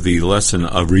also the lesson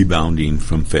of rebounding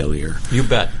from failure. You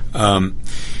bet.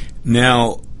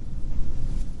 Now,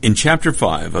 in Chapter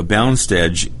 5, A Balanced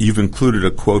Edge, you've included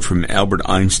a quote from Albert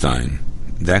Einstein.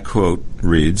 That quote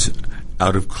reads,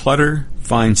 "Out of clutter,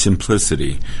 find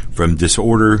simplicity. From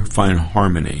disorder, find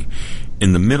harmony.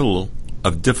 In the middle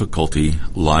of difficulty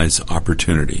lies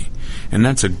opportunity." And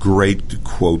that's a great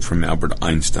quote from Albert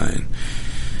Einstein.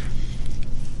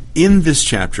 In this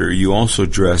chapter, you also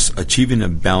address achieving a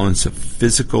balance of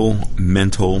physical,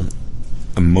 mental,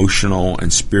 emotional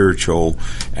and spiritual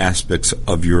aspects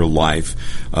of your life.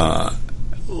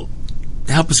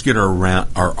 Help us get our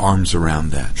arms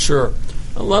around that. Sure.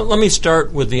 Let me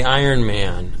start with the Iron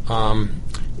Man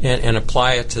and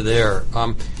apply it to there.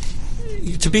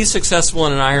 To be successful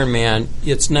in an Ironman,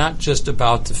 it's not just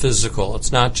about the physical.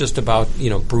 It's not just about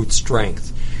brute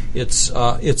strength. It's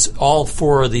all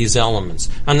four of these elements.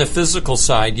 On the physical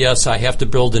side, yes, I have to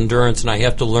build endurance, and I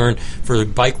have to learn for the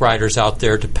bike riders out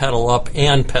there to pedal up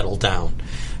and pedal down.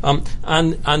 On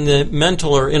the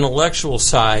mental or intellectual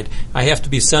side, I have to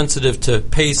be sensitive to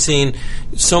pacing.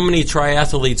 So many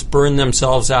triathletes burn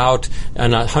themselves out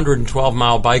on a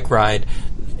 112-mile bike ride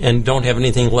and don't have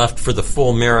anything left for the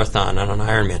full marathon on an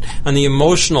Ironman. On the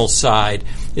emotional side,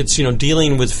 it's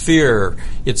dealing with fear.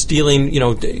 It's dealing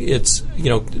it's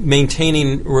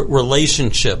maintaining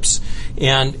relationships,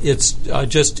 and it's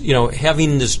just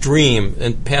having this dream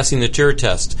and passing the tear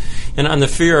test. And on the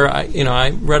fear, I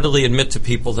readily admit to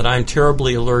people that I'm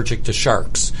terribly allergic to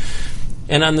sharks.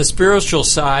 And on the spiritual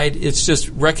side, it's just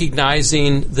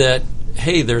recognizing that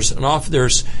hey, there's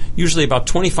usually about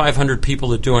 2,500 people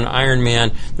that do an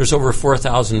Ironman. There's over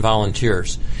 4,000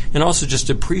 volunteers. And also just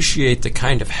appreciate the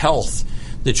kind of health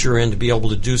that you're in to be able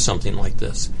to do something like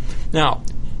this. Now,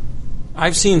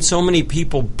 I've seen so many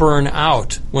people burn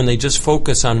out when they just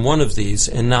focus on one of these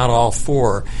and not all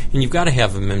four, and you've got to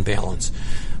have them in balance.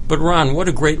 But Ron, what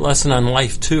a great lesson on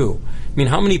life, too. I mean,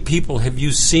 how many people have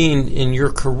you seen in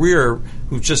your career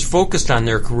who've just focused on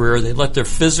their career? They let their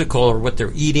physical or what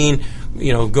they're eating,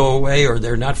 go away, or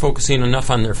they're not focusing enough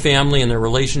on their family and their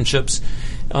relationships,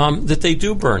 that they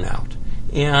do burn out.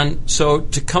 And so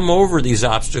to come over these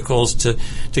obstacles,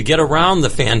 to get around the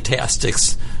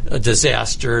fantastics,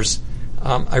 disasters,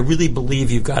 I really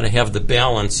believe you've got to have the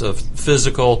balance of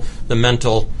physical, the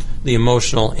mental, the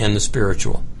emotional, and the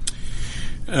spiritual.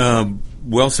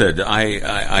 Well said.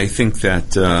 I think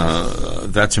that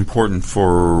that's important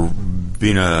for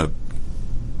being a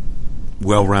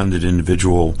well-rounded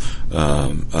individual.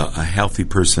 A healthy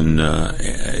person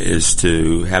is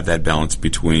to have that balance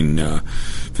between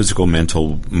physical,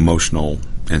 mental, emotional,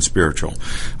 and spiritual.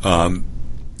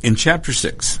 In Chapter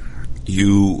 6,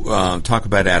 you talk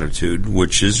about attitude,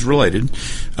 which is related.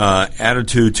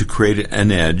 Attitude to create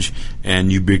an edge,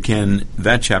 and you begin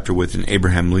that chapter with an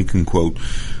Abraham Lincoln quote: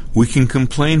 "We can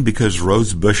complain because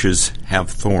rose bushes have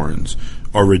thorns,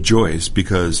 or rejoice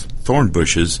because thorn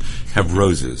bushes have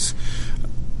roses."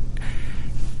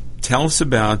 Tell us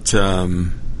about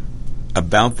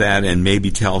that, and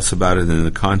maybe tell us about it in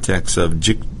the context of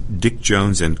Dick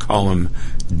Jones and column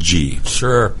G.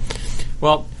 Sure.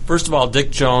 Well, first of all,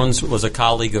 Dick Jones was a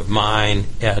colleague of mine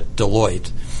at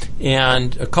Deloitte.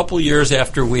 And a couple years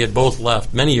after we had both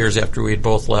left, many years after we had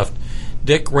both left,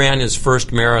 Dick ran his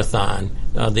first marathon,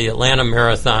 the Atlanta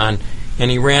Marathon, and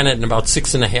he ran it in about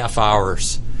 6.5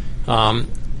 hours.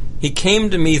 He came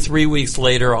to me 3 weeks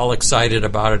later all excited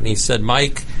about it, and he said,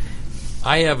 "Mike,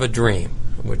 I have a dream,"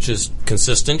 which is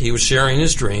consistent. He was sharing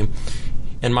his dream,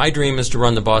 and my dream is to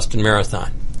run the Boston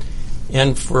Marathon.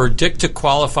 And for Dick to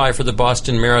qualify for the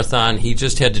Boston Marathon, he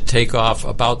just had to take off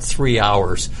about 3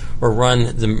 hours or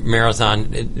run the marathon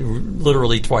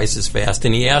literally twice as fast.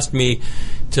 And he asked me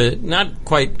to not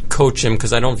quite coach him,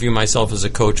 because I don't view myself as a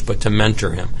coach, but to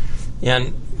mentor him.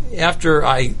 And after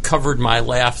I covered my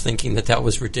laugh thinking that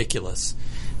was ridiculous,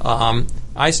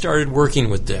 I started working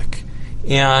with Dick.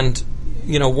 And,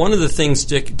 one of the things,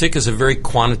 Dick is a very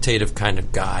quantitative kind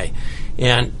of guy.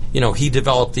 And, he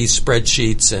developed these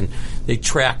spreadsheets, and they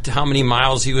tracked how many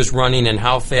miles he was running and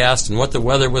how fast and what the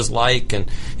weather was like and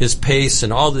his pace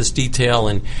and all this detail.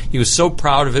 And he was so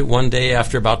proud of it one day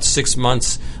after about 6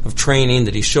 months of training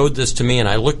that he showed this to me, and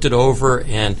I looked it over,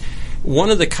 and one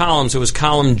of the columns, it was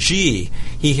column G,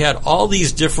 he had all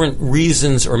these different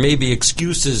reasons or maybe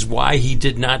excuses why he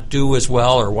did not do as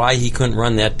well or why he couldn't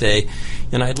run that day.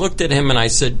 And I looked at him and I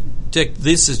said, "Dick,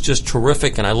 this is just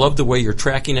terrific, and I love the way you're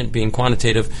tracking it, being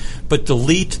quantitative, but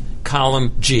delete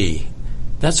column G.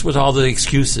 That's with all the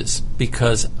excuses,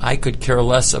 because I could care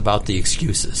less about the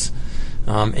excuses."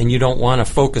 And you don't want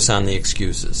to focus on the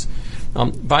excuses.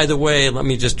 By the way, let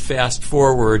me just fast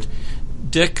forward.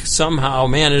 Dick somehow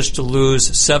managed to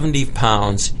lose 70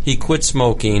 pounds. He quit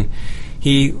smoking.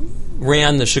 He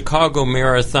ran the Chicago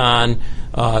Marathon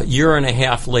a year and a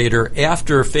half later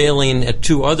after failing at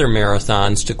 2 other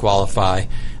marathons to qualify.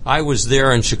 I was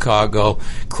there in Chicago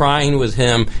crying with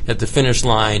him at the finish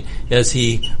line as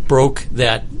he broke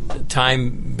that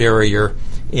time barrier.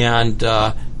 And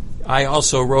I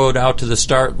also rode out to the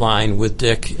start line with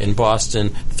Dick in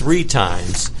Boston 3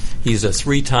 times. He's a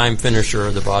 3-time finisher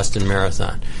of the Boston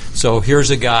Marathon. So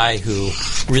here's a guy who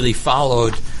really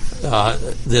followed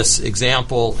this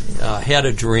example, had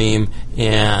a dream,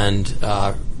 and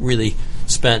really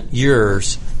spent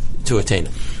years to attain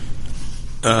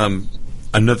it.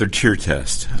 Another tier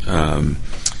test.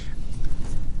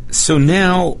 So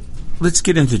now let's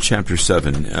get into Chapter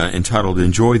 7, entitled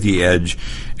 "Enjoy the Edge."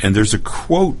 And there's a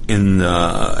quote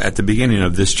at the beginning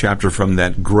of this chapter from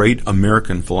that great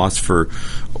American philosopher,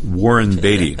 Warren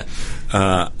Beatty.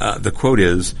 The quote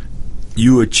is,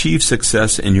 "You achieve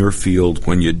success in your field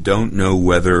when you don't know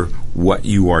whether what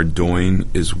you are doing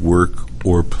is work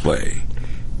or play."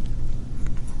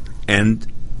 And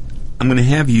I'm going to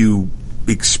have you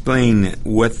explain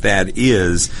what that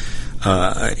is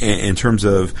in terms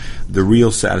of the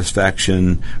real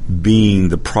satisfaction being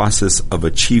the process of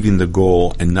achieving the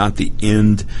goal and not the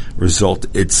end result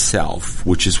itself,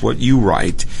 which is what you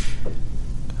write.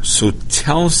 So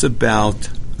tell us about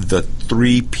the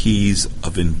 3 P's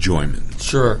of enjoyment.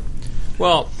 Sure.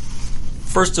 Well,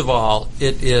 first of all,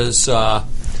 it is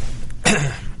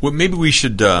Well, maybe we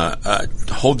should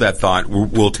hold that thought.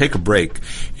 We'll take a break,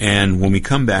 and when we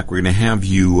come back, we're going to have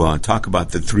you talk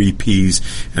about the 3 Ps,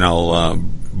 and I'll,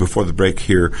 before the break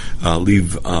here,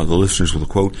 leave the listeners with a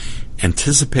quote.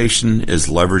 Anticipation is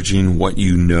leveraging what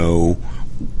you know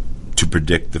to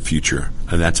predict the future.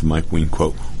 And that's a Mike Ween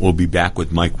quote. We'll be back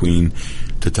with Mike Ween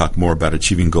to talk more about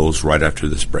achieving goals right after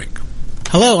this break.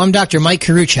 Hello, I'm Dr. Mike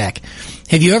Karuchak.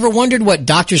 Have you ever wondered what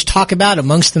doctors talk about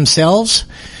amongst themselves?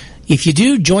 If you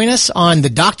do, join us on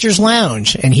the Doctor's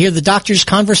Lounge and hear the doctors'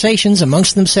 conversations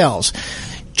amongst themselves.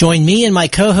 Join me and my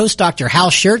co-host, Dr.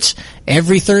 Hal Schertz,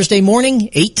 every Thursday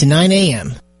morning, 8 to 9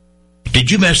 a.m.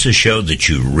 Did you miss a show that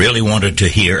you really wanted to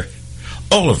hear?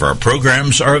 All of our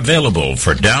programs are available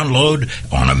for download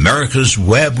on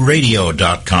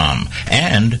americaswebradio.com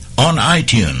and on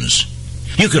iTunes.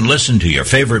 You can listen to your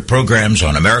favorite programs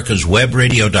on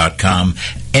americaswebradio.com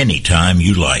anytime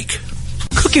you like.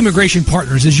 Cook Immigration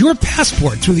Partners is your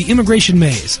passport through the immigration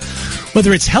maze.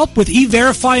 Whether it's help with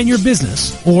E-Verify in your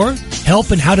business, or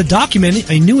help in how to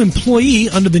document a new employee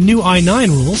under the new I-9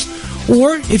 rules,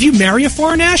 or if you marry a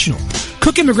foreign national,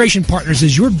 Cook Immigration Partners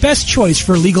is your best choice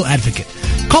for a legal advocate.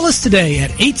 Call us today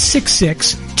at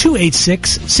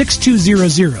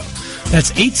 866-286-6200.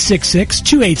 That's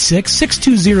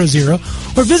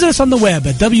 866-286-6200, or visit us on the web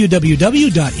at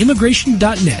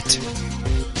www.immigration.net.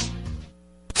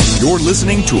 You're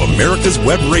listening to America's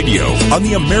Web Radio on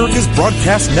the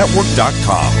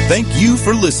AmericasBroadcastNetwork.com. Thank you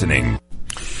for listening.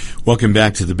 Welcome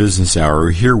back to the Business Hour.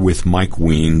 We're here with Mike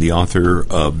Ween, the author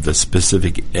of The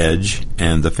Specific Edge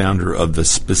and the founder of the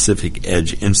Specific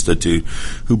Edge Institute,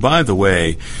 who, by the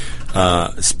way,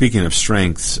 speaking of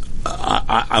strengths,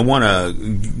 I want to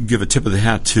give a tip of the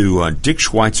hat to Dick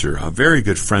Schweitzer, a very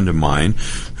good friend of mine,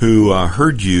 who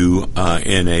heard you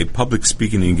in a public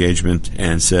speaking engagement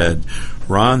and said,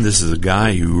 Ron, this is a guy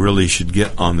you really should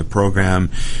get on the program.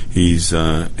 He's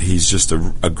just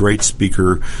a great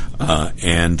speaker,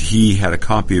 and he had a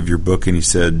copy of your book, and he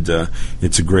said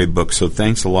it's a great book. So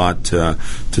thanks a lot to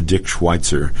Dick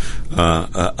Schweitzer,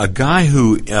 a guy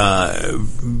who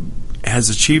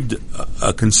has achieved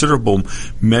a considerable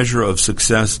measure of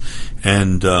success,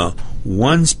 and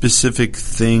one specific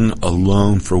thing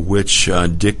alone for which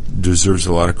Dick deserves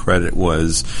a lot of credit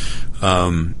was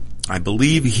I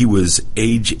believe he was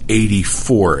age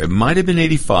 84. It might have been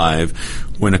 85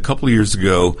 when a couple of years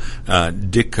ago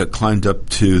Dick climbed up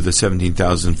to the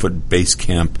 17,000-foot base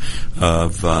camp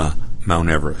of Mount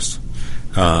Everest.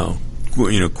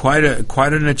 Quite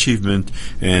an achievement,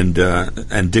 and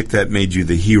Dick, that made you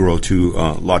the hero to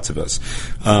lots of us.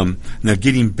 Now,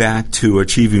 getting back to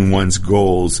achieving one's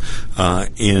goals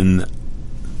in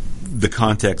the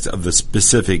context of the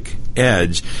specific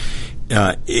edge,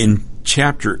 in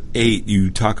Chapter 8, you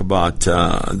talk about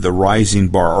the rising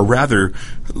bar, or rather,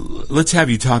 let's have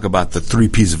you talk about the 3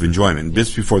 Ps of enjoyment.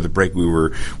 Just before the break, we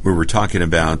were talking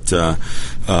about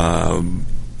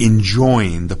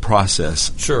enjoying the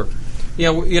process. Sure.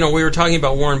 Yeah, we were talking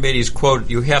about Warren Beatty's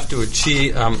quote, you have to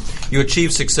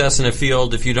achieve success in a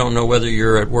field if you don't know whether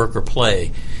you're at work or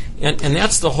play. And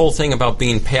that's the whole thing about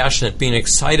being passionate, being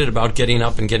excited about getting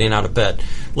up and getting out of bed.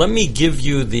 Let me give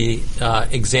you the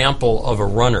example of a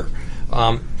runner.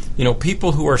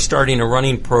 People who are starting a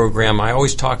running program, I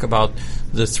always talk about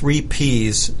the 3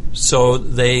 Ps so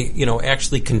they,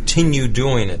 actually continue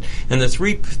doing it. And the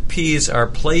 3 Ps are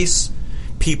place,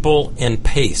 people, and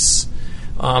pace.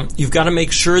 You've got to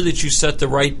make sure that you set the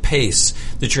right pace,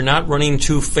 that you're not running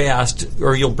too fast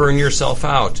or you'll burn yourself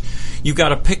out. You've got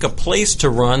to pick a place to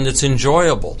run that's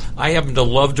enjoyable. I happen to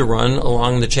love to run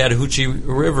along the Chattahoochee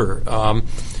River.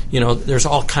 There's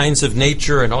all kinds of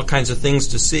nature and all kinds of things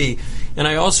to see. And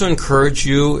I also encourage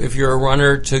you, if you're a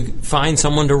runner, to find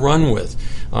someone to run with.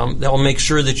 That'll make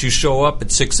sure that you show up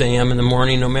at 6 a.m. in the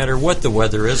morning no matter what the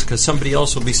weather is, because somebody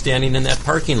else will be standing in that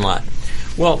parking lot.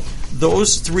 Well,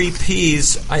 those 3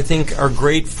 Ps, I think, are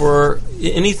great for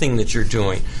anything that you're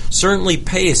doing. Certainly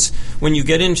pace. When you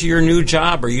get into your new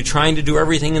job, are you trying to do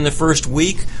everything in the first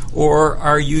week, or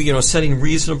are you, setting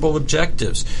reasonable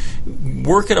objectives?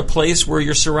 Work at a place where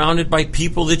you're surrounded by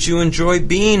people that you enjoy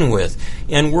being with,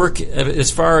 and work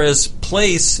as far as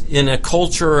place in a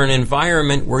culture or an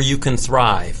environment where you can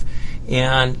thrive.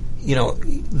 And,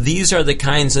 these are the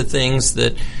kinds of things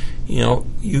that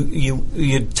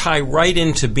you tie right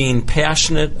into being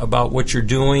passionate about what you're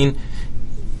doing.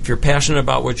 If you're passionate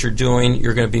about what you're doing,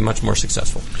 you're going to be much more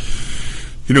successful.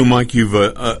 Mike, you've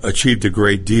achieved a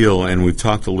great deal, and we've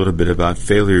talked a little bit about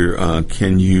failure.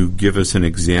 Can you give us an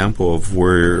example of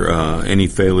where any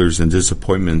failures and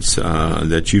disappointments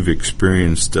that you've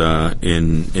experienced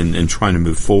in trying to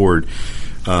move forward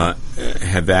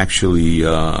have actually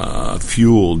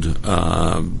fueled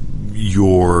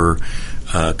your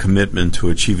commitment to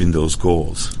achieving those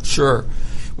goals? Sure.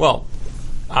 Well,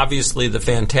 obviously the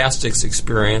Fantastics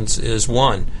experience is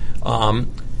one.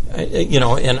 And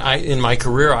in my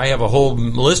career, I have a whole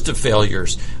list of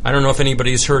failures. I don't know if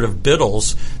anybody's heard of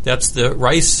Biddles. That's the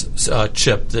rice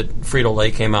chip that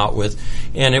Frito-Lay came out with,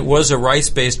 and it was a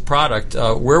rice-based product.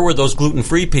 Where were those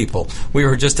gluten-free people? We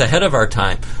were just ahead of our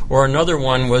time. Or another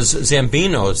one was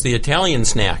Zambino's, the Italian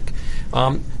snack.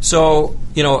 My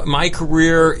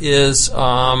career is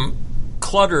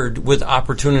cluttered with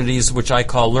opportunities which I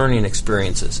call learning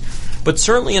experiences. But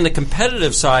certainly in the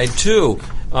competitive side, too,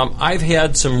 I've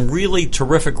had some really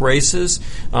terrific races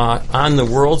on the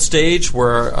world stage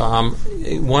where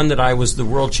one that I was the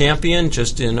world champion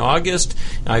just in August.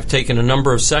 I've taken a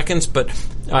number of seconds, but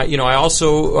I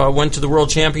also went to the world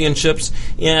championships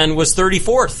and was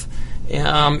 34th.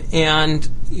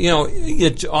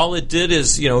 All it did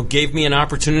is, gave me an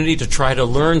opportunity to try to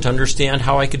learn, to understand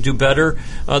how I could do better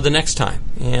the next time.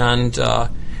 And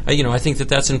I think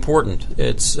that's important.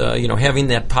 It's having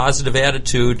that positive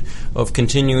attitude of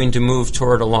continuing to move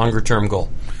toward a longer-term goal.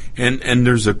 And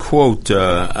there's a quote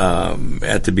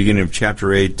at the beginning of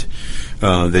Chapter 8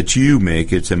 that you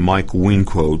make. It's a Mike Wing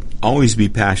quote. Always be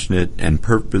passionate and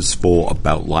purposeful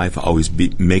about life. Always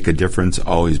make a difference.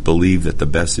 Always believe that the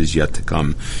best is yet to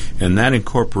come. And that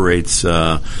incorporates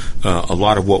a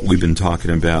lot of what we've been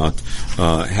talking about,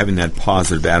 having that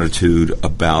positive attitude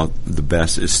about the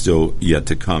best is still yet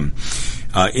to come.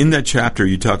 In that chapter,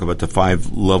 you talk about the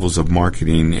 5 levels of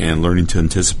marketing and learning to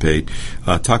anticipate.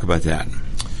 Talk about that.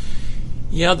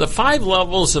 Yeah, the 5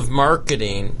 levels of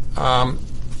marketing,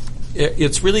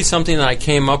 it's really something that I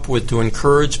came up with to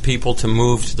encourage people to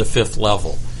move to the 5th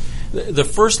level. The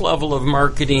first level of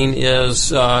marketing is,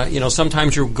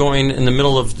 sometimes you're going in the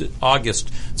middle of August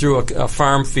through a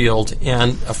farm field,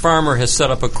 and a farmer has set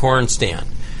up a corn stand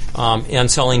and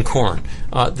selling corn.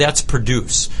 That's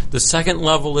produce. The second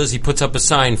level is he puts up a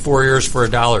sign, 4 ears for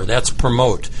 $1. That's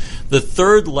promote. The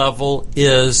third level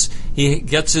is he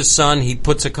gets his son, he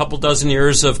puts a couple dozen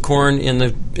ears of corn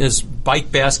in his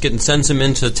bike basket and sends him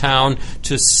into town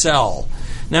to sell.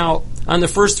 Now, on the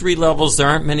first 3 levels, there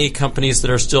aren't many companies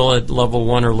that are still at level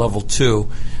 1 or level 2.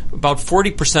 About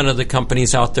 40% of the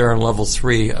companies out there on level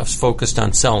 3 are focused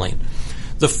on selling.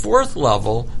 The 4th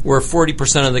level, where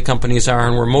 40% of the companies are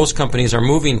and where most companies are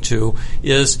moving to,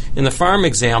 is in the farm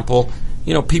example.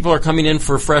 People are coming in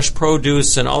for fresh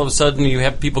produce, and all of a sudden you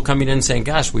have people coming in saying,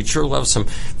 gosh, we'd sure love some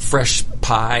fresh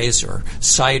pies or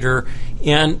cider.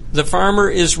 And the farmer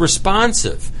is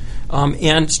responsive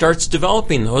and starts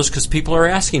developing those because people are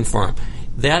asking for them.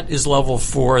 That is level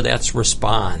 4. That's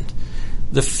respond.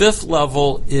 The 5th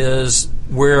level is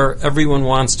where everyone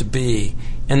wants to be.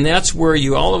 And that's where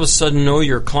you all of a sudden know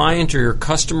your client or your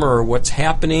customer or what's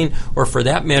happening, or for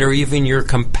that matter, even your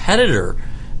competitor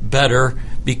better,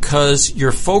 because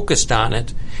you're focused on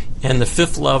it. And the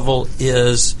 5th level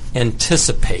is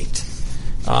anticipate.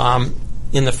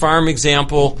 In the farm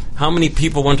example, how many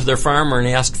people went to their farmer and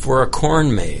asked for a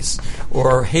corn maze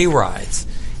or hay rides?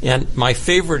 And my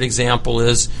favorite example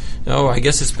is, I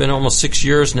guess it's been almost 6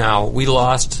 years now, we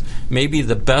lost maybe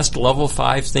the best level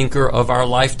 5 thinker of our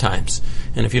lifetimes.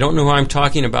 And if you don't know who I'm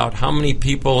talking about, how many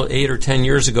people 8 or 10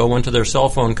 years ago went to their cell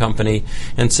phone company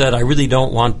and said, I really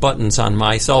don't want buttons on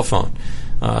my cell phone?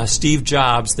 Steve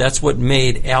Jobs, that's what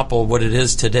made Apple what it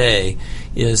is today,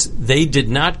 is they did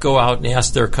not go out and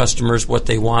ask their customers what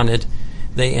they wanted.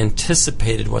 They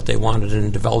anticipated what they wanted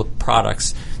and developed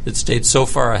products that stayed so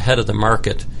far ahead of the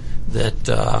market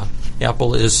that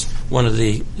Apple is one of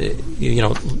the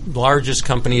largest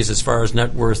companies as far as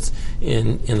net worth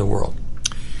in the world.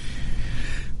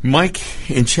 Mike,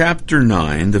 in Chapter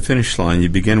 9, The Finish Line, you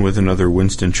begin with another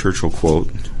Winston Churchill quote.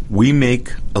 We make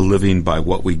a living by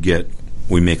what we get.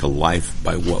 We make a life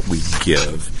by what we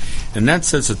give. And that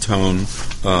sets a tone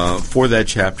for that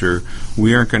chapter.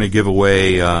 We aren't going to give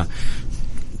away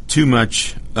too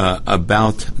much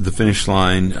about The Finish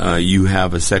Line. You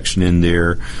have a section in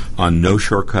there on no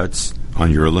shortcuts,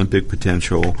 on your Olympic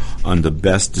potential, on the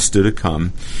best is still to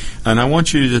come. And I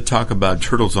want you to talk about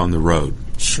Turtles on the Road.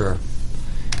 Sure.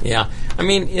 Yeah. I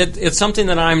mean, it's something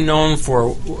that I'm known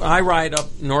for. I ride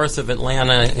up north of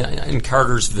Atlanta in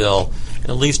Cartersville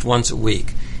at least once a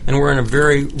week. And we're in a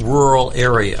very rural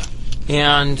area.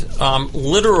 And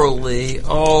literally,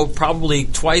 probably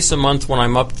twice a month when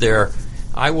I'm up there,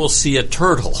 I will see a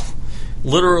turtle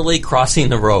literally crossing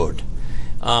the road.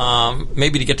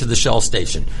 Maybe to get to the Shell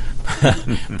station.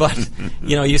 But,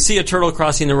 you see a turtle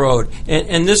crossing the road.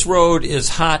 And this road is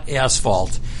hot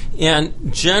asphalt.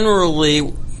 And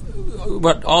generally,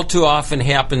 what all too often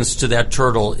happens to that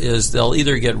turtle is they'll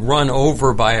either get run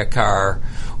over by a car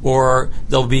or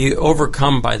they'll be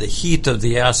overcome by the heat of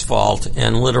the asphalt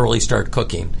and literally start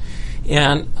cooking.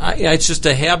 And it's just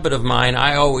a habit of mine.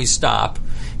 I always stop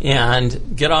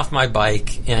and get off my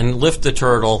bike and lift the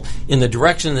turtle in the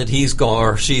direction that he's going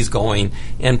or she's going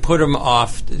and put him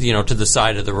off, to the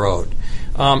side of the road.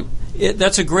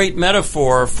 That's a great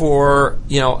metaphor for,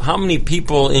 how many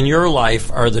people in your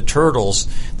life are the turtles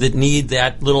that need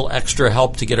that little extra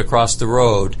help to get across the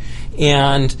road.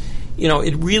 And,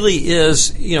 it really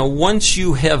is, once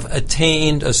you have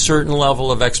attained a certain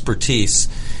level of expertise,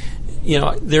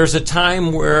 there's a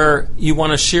time where you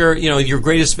want to share, your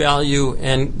greatest value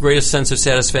and greatest sense of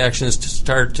satisfaction is to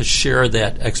start to share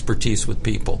that expertise with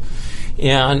people.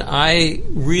 And I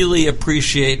really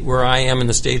appreciate where I am in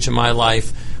the stage of my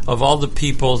life of all the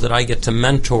people that I get to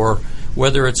mentor,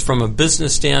 whether it's from a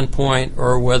business standpoint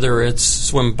or whether it's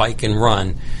swim, bike, and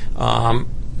run.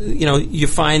 You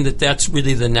find that that's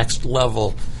really the next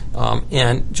level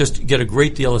and just get a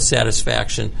great deal of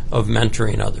satisfaction of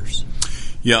mentoring others.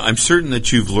 Yeah, I'm certain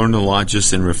that you've learned a lot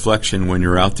just in reflection when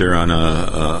you're out there on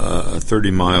a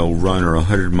 30-mile run or a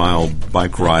 100-mile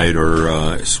bike ride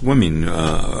or swimming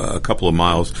a couple of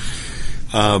miles.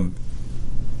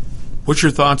 What's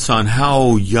your thoughts on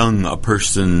how young a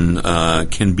person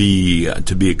can be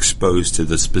to be exposed to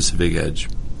the specific edge?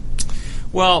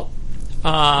 Well,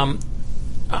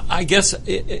 I guess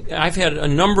I've had a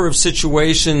number of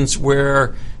situations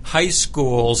where high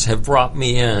schools have brought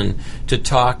me in to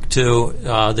talk to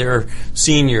their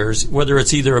seniors, whether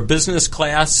it's either a business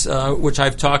class, which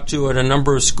I've talked to at a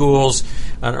number of schools,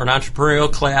 or an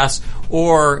entrepreneurial class,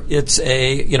 or it's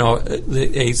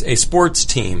a sports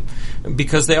team,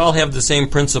 because they all have the same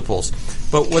principles.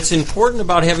 But what's important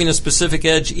about having a specific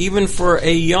edge, even for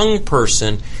a young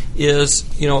person, is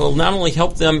it'll not only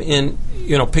help them in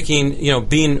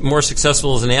being more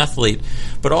successful as an athlete,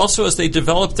 but also as they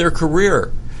develop their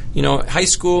career. High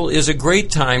school is a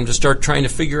great time to start trying to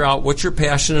figure out what you're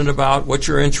passionate about, what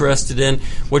you're interested in,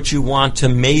 what you want to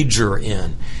major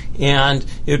in. And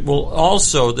it will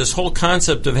also, this whole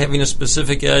concept of having a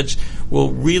specific edge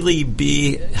will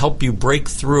really help you break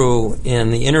through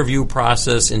in the interview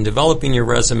process, in developing your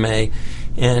resume.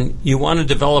 And you want to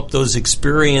develop those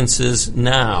experiences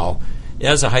now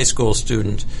as a high school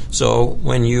student. So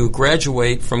when you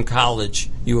graduate from college,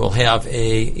 you will have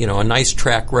a nice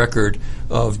track record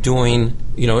of doing,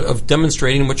 of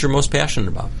demonstrating what you're most passionate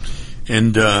about.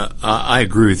 And I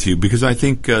agree with you, because I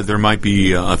think there might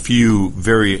be a few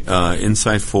very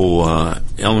insightful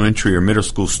elementary or middle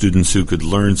school students who could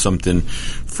learn something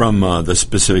from the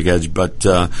specific edge. But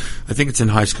I think it's in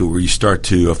high school where you start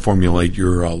to formulate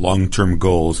your long-term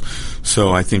goals.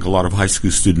 So I think a lot of high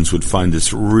school students would find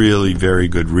this really very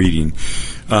good reading.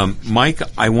 Mike,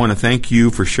 I want to thank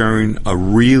you for sharing a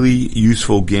really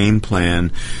useful game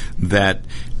plan that,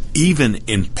 even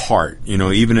in part,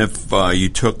 even if you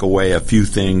took away a few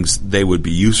things, they would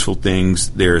be useful things.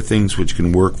 There are things which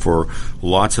can work for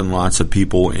lots and lots of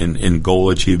people in goal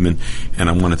achievement. And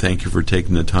I want to thank you for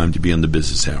taking the time to be on the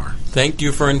Business Hour. Thank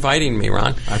you for inviting me,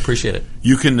 Ron. I appreciate it.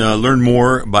 You can learn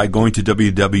more by going to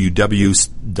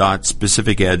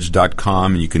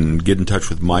www.specificedge.com, and you can get in touch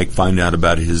with Mike, find out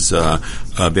about his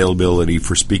availability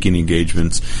for speaking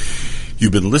engagements.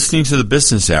 You've been listening to the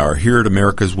Business Hour here at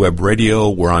America's Web Radio.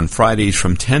 We're on Fridays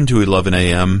from 10 to 11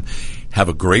 a.m. Have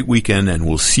a great weekend, and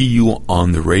we'll see you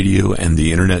on the radio and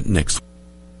the Internet next week.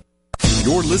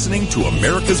 You're listening to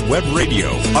America's Web Radio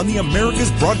on the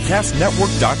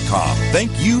AmericasBroadcastNetwork.com.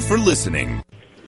 Thank you for listening.